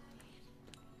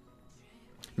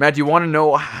 Matt, do you want to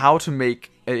know how to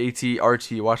make an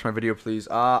ATRT? Watch my video, please.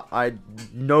 I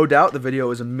no doubt the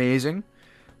video is amazing,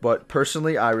 but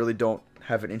personally, I really don't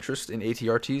have an interest in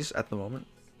ATRTs at the moment.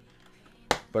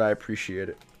 But I appreciate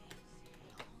it.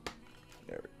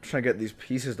 There, trying to get these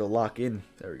pieces to lock in.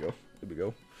 There we go. There we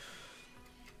go.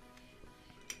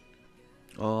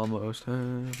 Almost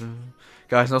heaven.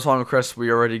 Guys, no song requests. We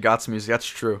already got some music. That's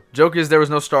true. Joke is there was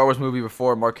no Star Wars movie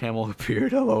before Mark Hamill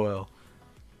appeared. LOL.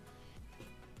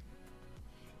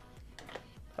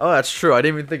 Oh, that's true. I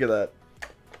didn't even think of that.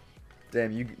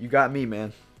 Damn, you got me,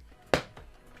 man.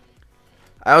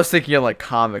 I was thinking of like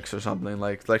comics or something,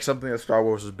 like something that Star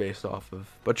Wars was based off of.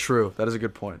 But true, that is a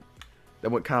good point. That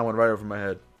kind of went right over my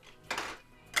head.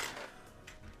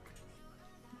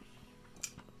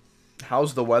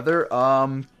 How's the weather?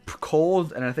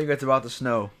 Cold, and I think it's about to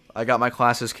snow. I got my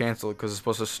classes canceled because it's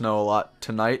supposed to snow a lot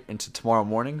tonight into tomorrow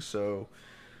morning, so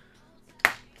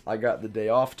I got the day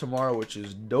off tomorrow, which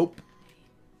is dope.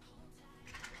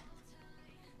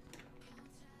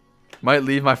 Might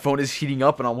leave. My phone is heating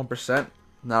up and on 1%.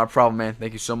 Not a problem, man.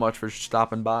 Thank you so much for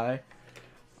stopping by.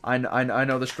 I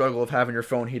know the struggle of having your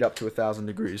phone heat up to 1,000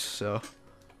 degrees, so.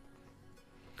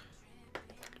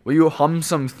 Will you hum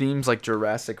some themes like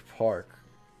Jurassic Park?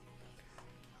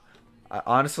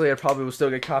 Honestly, I probably will still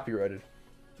get copyrighted.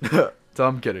 So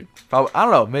I'm kidding. Probably, I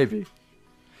don't know, maybe.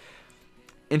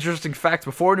 Interesting fact,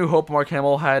 before New Hope, Mark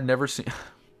Hamill had never seen...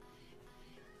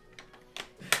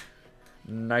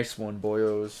 Nice one,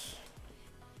 boyos.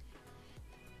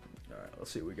 Alright,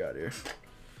 let's see what we got here.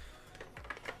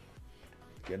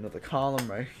 Get another column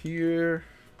right here.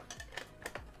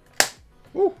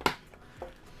 Woo!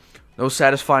 No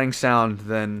satisfying sound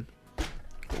than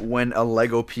when a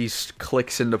Lego piece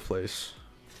clicks into place.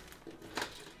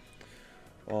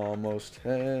 Almost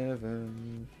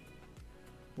heaven.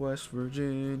 West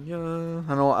Virginia.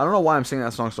 I don't know why I'm singing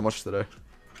that song so much today.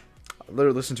 I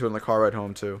literally listened to it in the car ride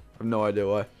home too. I have no idea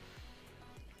why.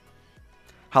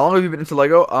 How long have you been into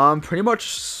Lego? Pretty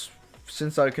much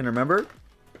since I can remember.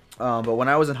 But when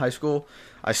I was in high school,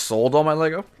 I sold all my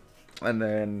Lego, and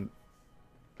then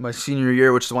my senior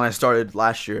year, which is when I started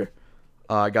last year,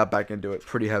 I got back into it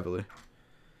pretty heavily,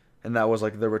 and that was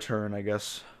like the return, I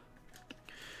guess.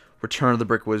 Return of the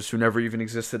Brick Wiz, who never even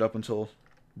existed up until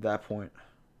that point.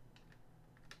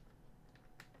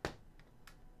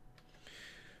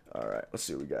 Alright, let's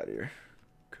see what we got here.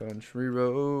 Country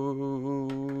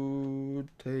road,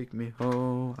 take me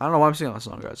home. I don't know why I'm singing that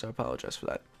song, guys. I apologize for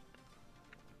that.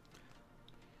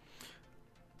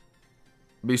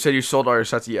 But you said you sold all your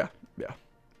sets? Yeah.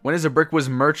 When is the Brick Wiz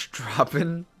merch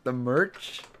dropping? The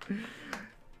merch?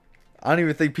 I don't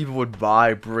even think people would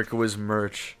buy Brick Wiz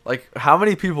merch. Like, how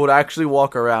many people would actually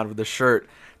walk around with a shirt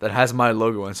that has my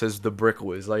logo and says the Brick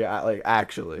Wiz? Like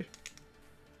actually.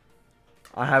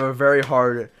 I have a very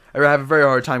hard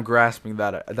time grasping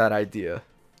that idea.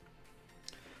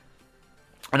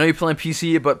 I know you play on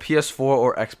PC, but PS4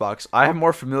 or Xbox. I have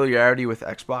more familiarity with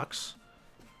Xbox.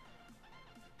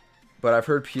 But I've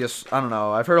heard I don't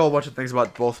know. I've heard a whole bunch of things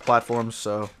about both platforms,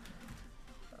 so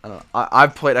I don't know.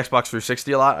 I've played Xbox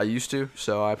 360 a lot. I used to,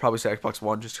 so I'd probably say Xbox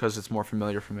One just because it's more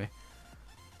familiar for me.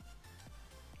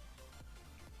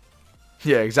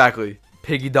 Yeah, exactly.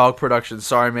 Piggy Dog Productions.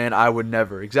 Sorry, man. I would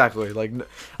never. Exactly.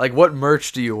 Like what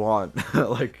merch do you want?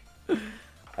 Like,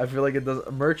 I feel like it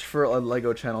does. Merch for a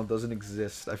Lego channel doesn't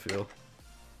exist. I feel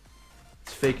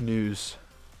it's fake news.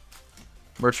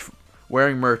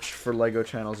 Wearing merch for Lego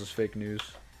channels is fake news.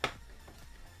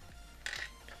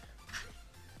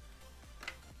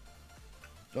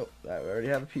 Oh, I already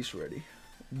have a piece ready.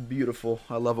 Beautiful.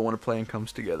 I love it when a plan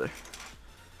comes together.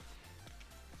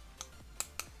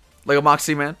 Lego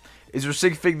Moxie, man. Is your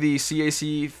sig fig the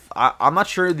CAC? I'm not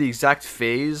sure the exact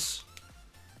phase,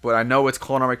 but I know it's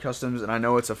Culinary Customs, and I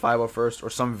know it's a 501st or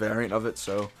some variant of it,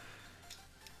 so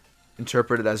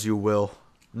interpret it as you will.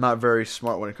 I'm not very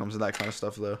smart when it comes to that kind of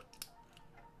stuff, though.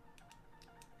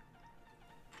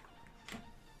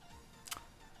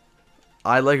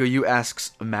 I Lego you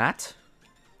asks Matt.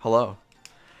 Hello.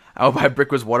 I will buy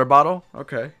Brick Wiz water bottle.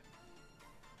 Okay.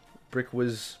 Brick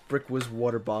Wiz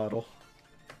water bottle.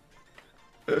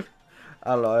 I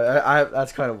don't know. I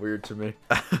that's kind of weird to me.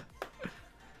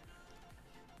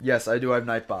 Yes, I do have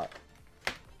NightBot.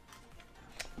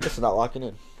 Guess it's not locking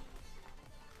in.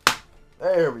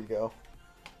 There we go.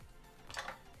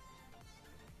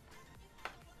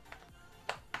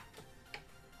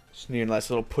 Just need a nice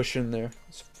little push in there.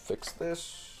 Let's fix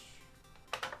this.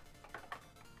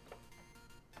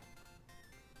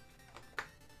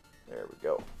 There we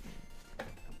go.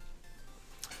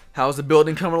 How's the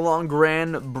building coming along,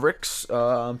 Grand Bricks?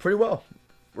 Pretty well.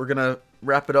 We're going to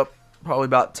wrap it up probably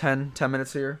about 10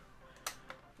 minutes here.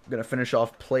 I'm going to finish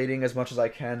off plating as much as I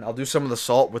can. I'll do some of the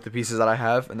salt with the pieces that I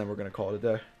have, and then we're going to call it a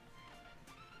day.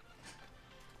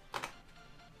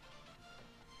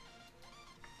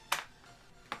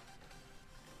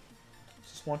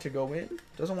 Does this want to go in?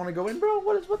 Doesn't want to go in, bro?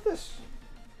 What is with this?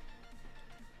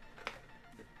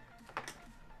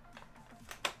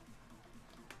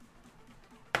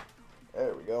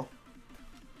 There we go.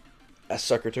 That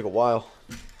sucker took a while.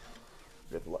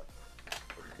 Get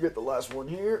the last one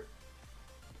here.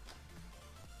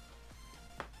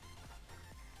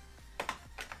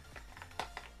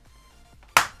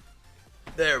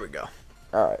 There we go.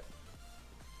 Alright.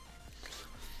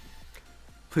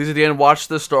 Please at the end watch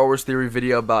the Star Wars Theory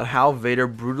video about how Vader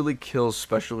brutally kills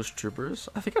Specialist Troopers.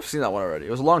 I think I've seen that one already.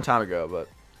 It was a long time ago, but...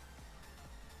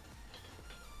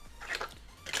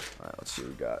 Alright, let's see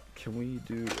what we got. Can we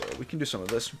do... we can do some of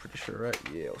this, I'm pretty sure, right?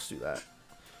 Yeah, let's do that.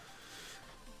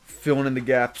 Filling in the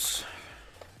gaps.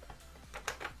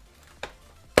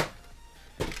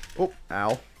 Oh,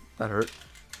 ow. That hurt.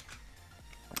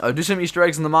 Do some Easter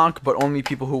eggs in the mock, but only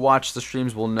people who watch the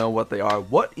streams will know what they are.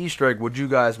 What Easter egg would you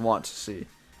guys want to see?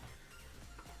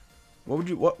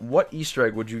 What Easter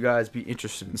egg would you guys be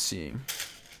interested in seeing?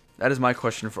 That is my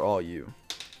question for all you.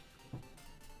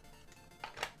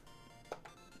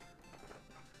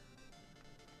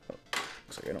 Oh,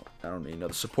 looks like I don't need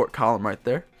another support column right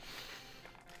there.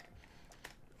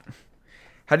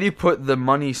 How do you put the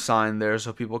money sign there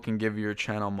so people can give your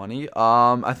channel money?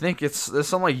 I think there's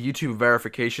some like YouTube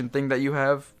verification thing that you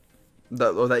have,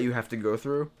 that you have to go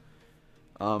through.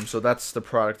 So that's the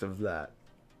product of that.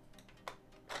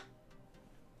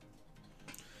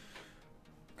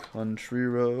 Country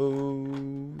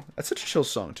Road. That's such a chill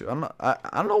song too. I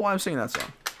don't know why I'm singing that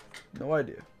song. No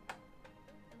idea.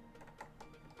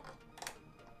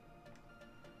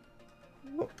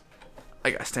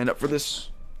 I gotta stand up for this.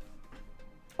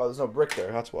 Oh, there's no brick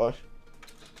there. That's why.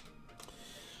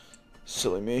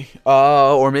 Silly me.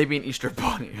 Or maybe an Easter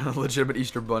bunny. A legitimate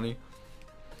Easter bunny.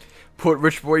 Put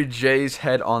Rich Boy J's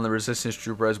head on the Resistance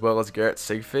Trooper as well as Garrett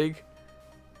Sigfig.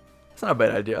 That's not a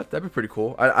bad idea. That'd be pretty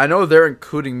cool. I know they're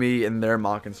including me in their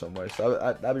mock in some way, so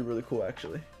that'd be really cool,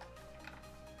 actually.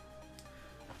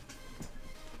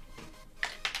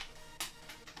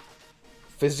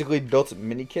 Physically built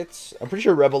mini kits. I'm pretty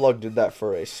sure Rebelug did that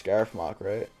for a Scarif mock,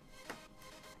 right?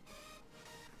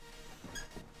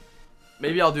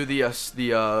 Maybe I'll do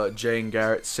the Jay and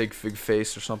Garrett Sigfig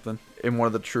face or something in one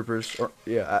of the troopers, or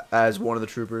yeah, as one of the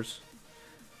troopers.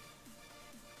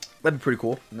 That'd be pretty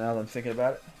cool. Now that I'm thinking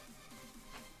about it.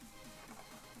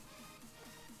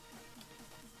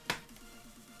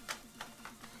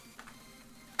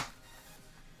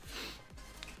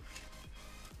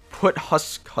 Put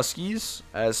Huskies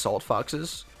as Salt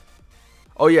Foxes.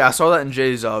 Oh yeah, I saw that in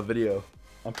Jay's video.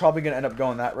 I'm probably gonna end up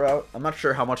going that route. I'm not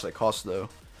sure how much that costs though.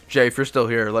 Jay, if you're still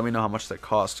here, let me know how much that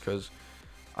costs, because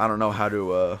I don't know how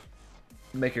to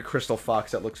make a crystal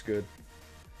fox that looks good.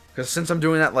 Because since I'm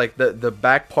doing that, like, the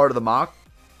back part of the mock,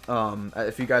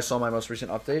 if you guys saw my most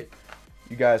recent update,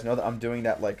 you guys know that I'm doing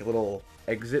that, like, little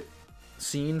exit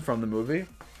scene from the movie.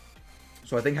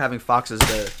 So I think having foxes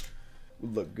there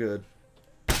would look good.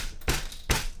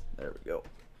 There we go.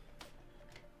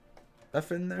 That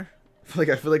fit in there?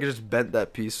 I feel like I just bent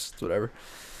that piece. It's whatever.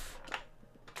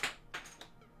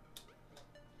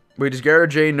 Wait, does Garrett or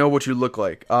Jay know what you look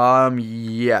like?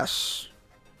 Yes.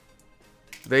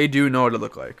 They do know what I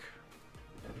look like.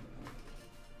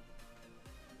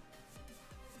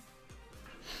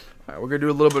 Alright, we're gonna do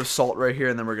a little bit of salt right here,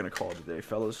 and then we're gonna call it a day,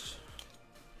 fellas.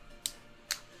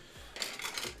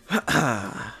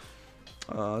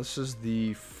 This is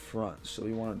the front, so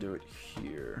we want to do it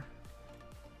here.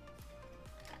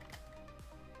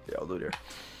 Yeah, I'll do it here.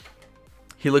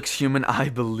 He looks human, I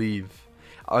believe.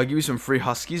 I'll give you some free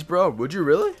Huskies, bro. Would you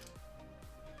really?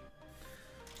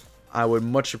 I would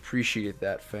much appreciate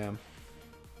that, fam.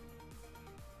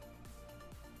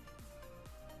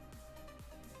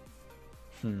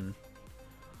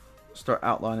 Start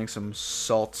outlining some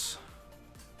salts.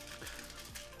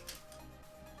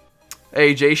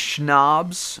 Hey, Jay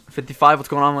Schnobs 55. What's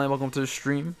going on, man? Welcome to the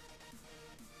stream.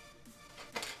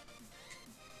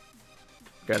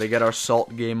 Gotta get our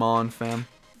salt game on, fam.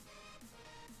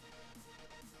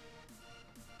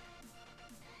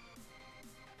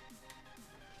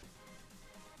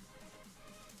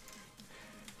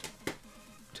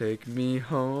 Take me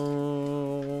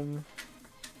home,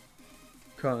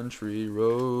 country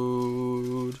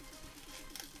road.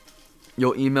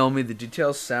 You'll email me the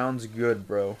details. Sounds good,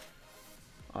 bro.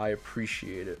 I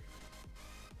appreciate it.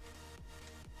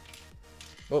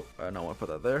 Oh, I don't want to put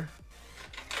that there.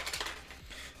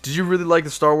 Did you really like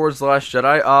the Star Wars The Last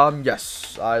Jedi?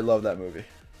 Yes, I love that movie.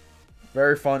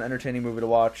 Very fun, entertaining movie to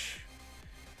watch.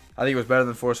 I think it was better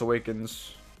than Force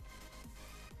Awakens.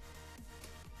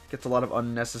 Gets a lot of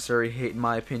unnecessary hate in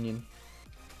my opinion.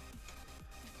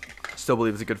 Still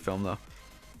believe it's a good film though.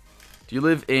 Do you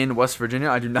live in West Virginia?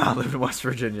 I do not live in West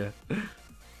Virginia.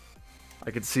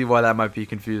 I can see why that might be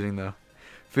confusing though.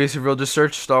 Face of real, just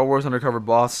search Star Wars Undercover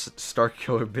Boss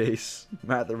Starkiller Base.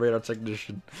 Matt the Radar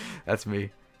Technician. That's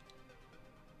me.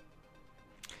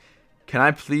 Can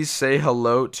I please say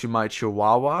hello to my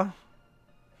Chihuahua?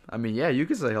 I mean, yeah, you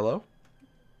can say hello.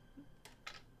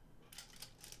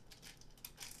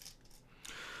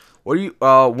 What do you?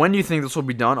 When do you think this will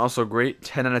be done? Also great,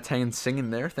 10 out of 10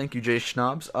 singing there. Thank you, Jay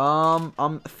Schnobs.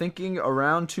 I'm thinking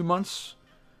around 2 months.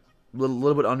 A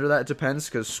little bit under that. It depends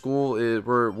because school is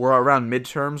we're around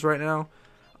midterms right now.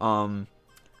 And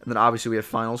then obviously we have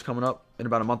finals coming up in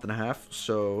about a month and a half.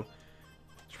 So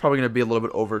it's probably gonna be a little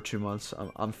bit over 2 months.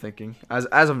 I'm thinking as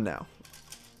of now.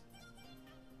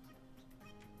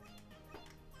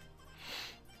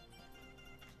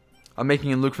 I'm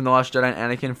making in Luke from The Last Jedi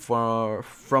and Anakin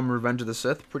from Revenge of the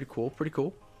Sith. Pretty cool, pretty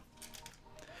cool.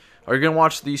 Are you gonna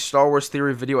watch the Star Wars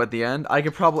theory video at the end?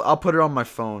 I'll put it on my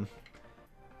phone.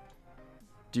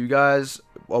 Do you guys?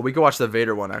 Well, we can watch the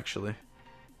Vader one actually.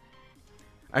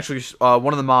 Actually,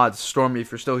 one of the mods, Stormy, if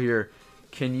you're still here,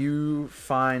 can you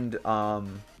find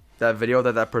that video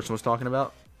that person was talking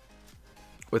about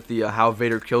with the how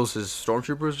Vader kills his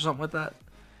stormtroopers or something like that?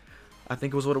 I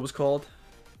think it was what it was called.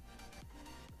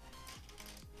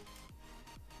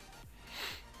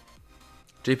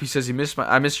 JP says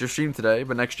I missed your stream today,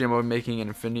 but next stream I'll be making an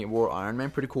Infinity War Iron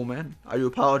Man. Pretty cool, man. I do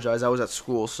apologize. I was at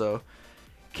school, so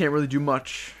can't really do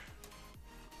much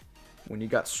when you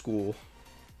got school,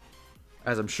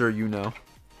 as I'm sure you know.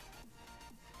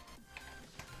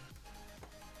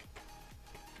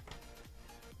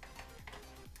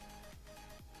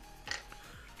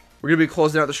 We're going to be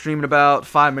closing out the stream in about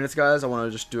 5 minutes, guys. I want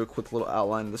to just do a quick little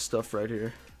outline of this stuff right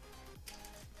here.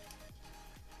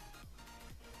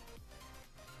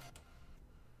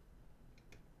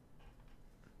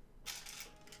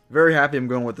 Very happy I'm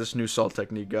going with this new salt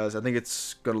technique, guys. I think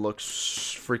it's going to look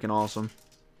freaking awesome.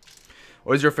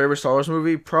 What is your favorite Star Wars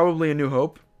movie? Probably A New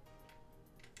Hope.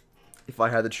 If I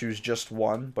had to choose just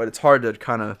one. But it's hard to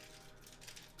kind of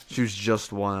choose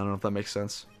just one. I don't know if that makes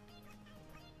sense.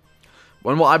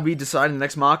 When will I be deciding the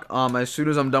next mock? As soon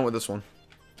as I'm done with this one.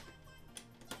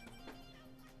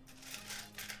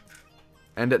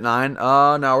 End at 9?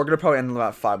 No, we're going to probably end in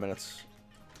about 5 minutes.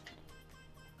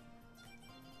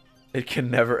 It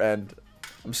can never end.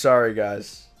 I'm sorry,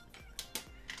 guys.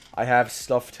 I have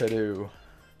stuff to do.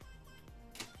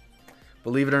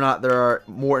 Believe it or not, there are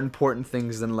more important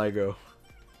things than Lego.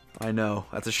 I know.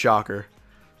 That's a shocker.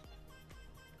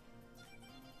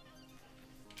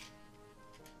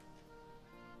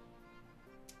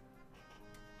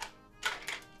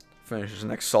 Finish the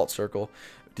next salt circle.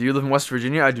 Do you live in West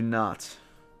Virginia? I do not.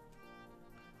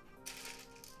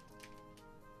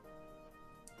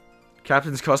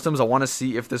 Captain's Customs, I want to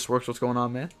see if this works. What's going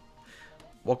on, man?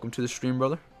 Welcome to the stream,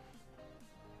 brother.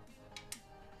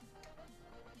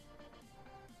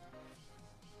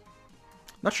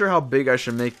 Not sure how big I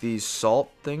should make these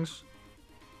salt things.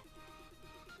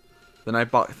 The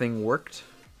NightBot thing worked.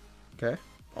 Okay,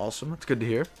 awesome. That's good to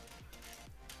hear.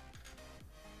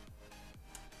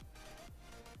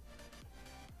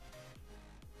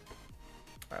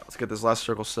 Alright, let's get this last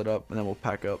circle set up, and then we'll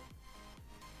pack up.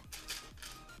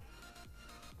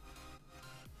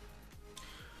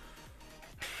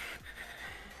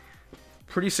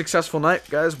 Pretty successful night,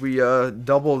 guys. We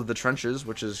doubled the trenches,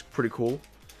 which is pretty cool.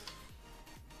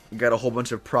 We got a whole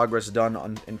bunch of progress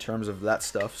done in terms of that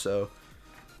stuff, so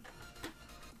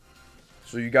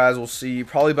you guys will see,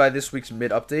 probably by this week's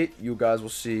mid-update, you guys will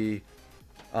see,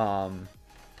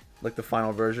 like, the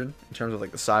final version, in terms of,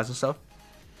 like, the size and stuff.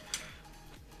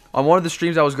 On one of the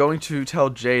streams, I was going to tell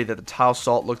Jay that the tile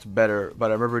salt looked better,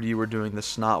 but I remembered you were doing the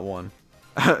snot one.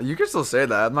 You can still say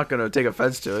that. I'm not going to take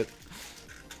offense to it.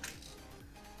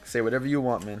 Say whatever you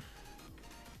want, man.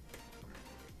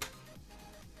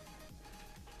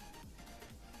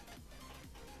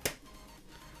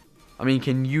 I mean,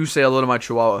 can you say hello to my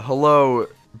Chihuahua? Hello,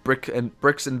 Bricks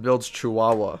and Builds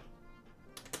Chihuahua.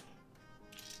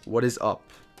 What is up?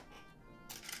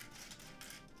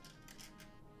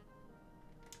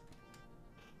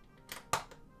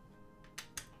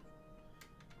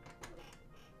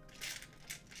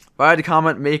 If I had to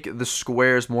comment, make the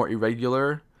squares more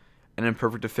irregular and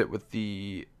imperfect to fit with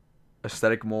the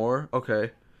aesthetic more.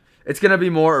 Okay. It's going to be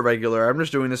more irregular. I'm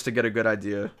just doing this to get a good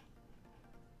idea.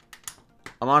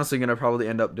 I'm honestly going to probably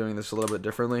end up doing this a little bit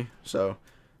differently. So,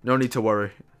 no need to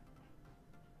worry.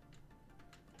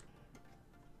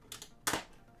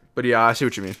 But yeah, I see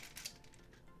what you mean.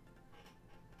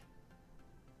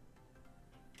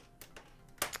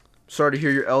 Sorry to hear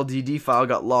your LDD file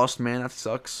got lost, man. That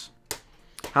sucks.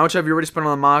 How much have you already spent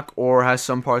on the mock, or has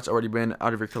some parts already been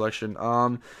out of your collection?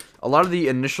 A lot of the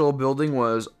initial building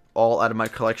was all out of my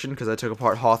collection because I took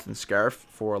apart Hoth and Scarif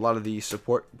for a lot of the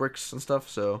support bricks and stuff.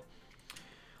 So,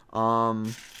 I'll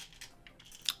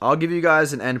give you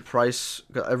guys an end price.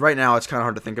 Right now, it's kind of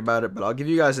hard to think about it, but I'll give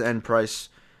you guys an end price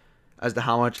as to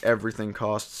how much everything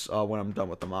costs when I'm done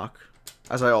with the mock,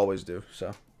 as I always do.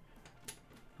 So,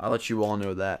 I'll let you all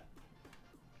know that.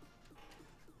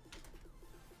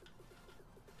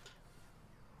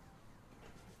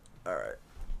 Alright.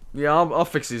 Yeah, I'll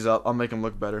fix these up. I'll make them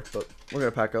look better. But we're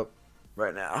going to pack up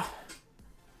right now.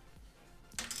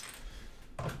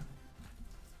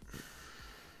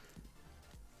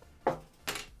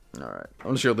 Alright.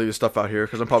 I'm just going to leave this stuff out here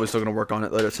because I'm probably still going to work on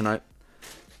it later tonight.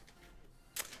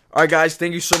 Alright, guys.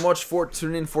 Thank you so much for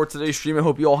tuning in for today's stream. I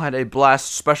hope you all had a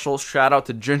blast. Special shout out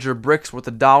to Ginger Bricks with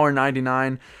the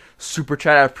 $1.99 super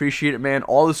chat. I appreciate it, man.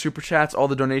 All the super chats, all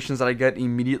the donations that I get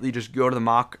immediately just go to the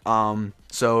mock.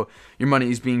 So your money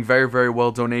is being very, very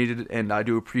well donated, and I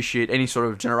do appreciate any sort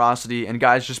of generosity. And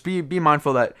guys, just be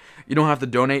mindful that you don't have to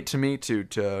donate to me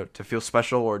to feel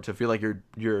special or to feel like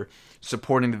you're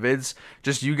supporting the vids.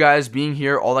 Just you guys being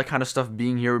here, all that kind of stuff,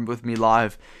 being here with me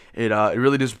live, it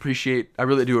really does appreciate. I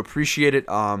really do appreciate it.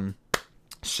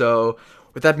 So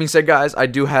with that being said, guys, I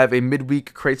do have a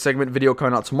midweek Crait segment video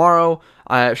coming out tomorrow.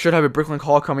 I should have a Bricklink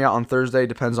haul coming out on Thursday.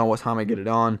 Depends on what time I get it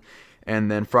on.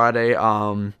 And then Friday,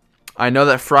 I know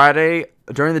that Friday,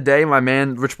 during the day, my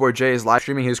man Rich Boy J is live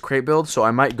streaming his Crait build. So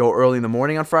I might go early in the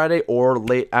morning on Friday or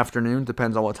late afternoon.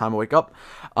 Depends on what time I wake up.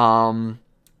 And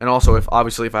also, if I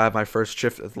have my first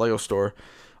shift at the Lego store.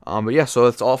 But yeah, so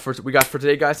that's all we got for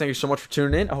today, guys. Thank you so much for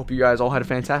tuning in. I hope you guys all had a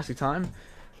fantastic time.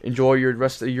 Enjoy your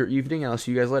rest of your evening, and I'll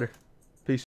see you guys later. Peace.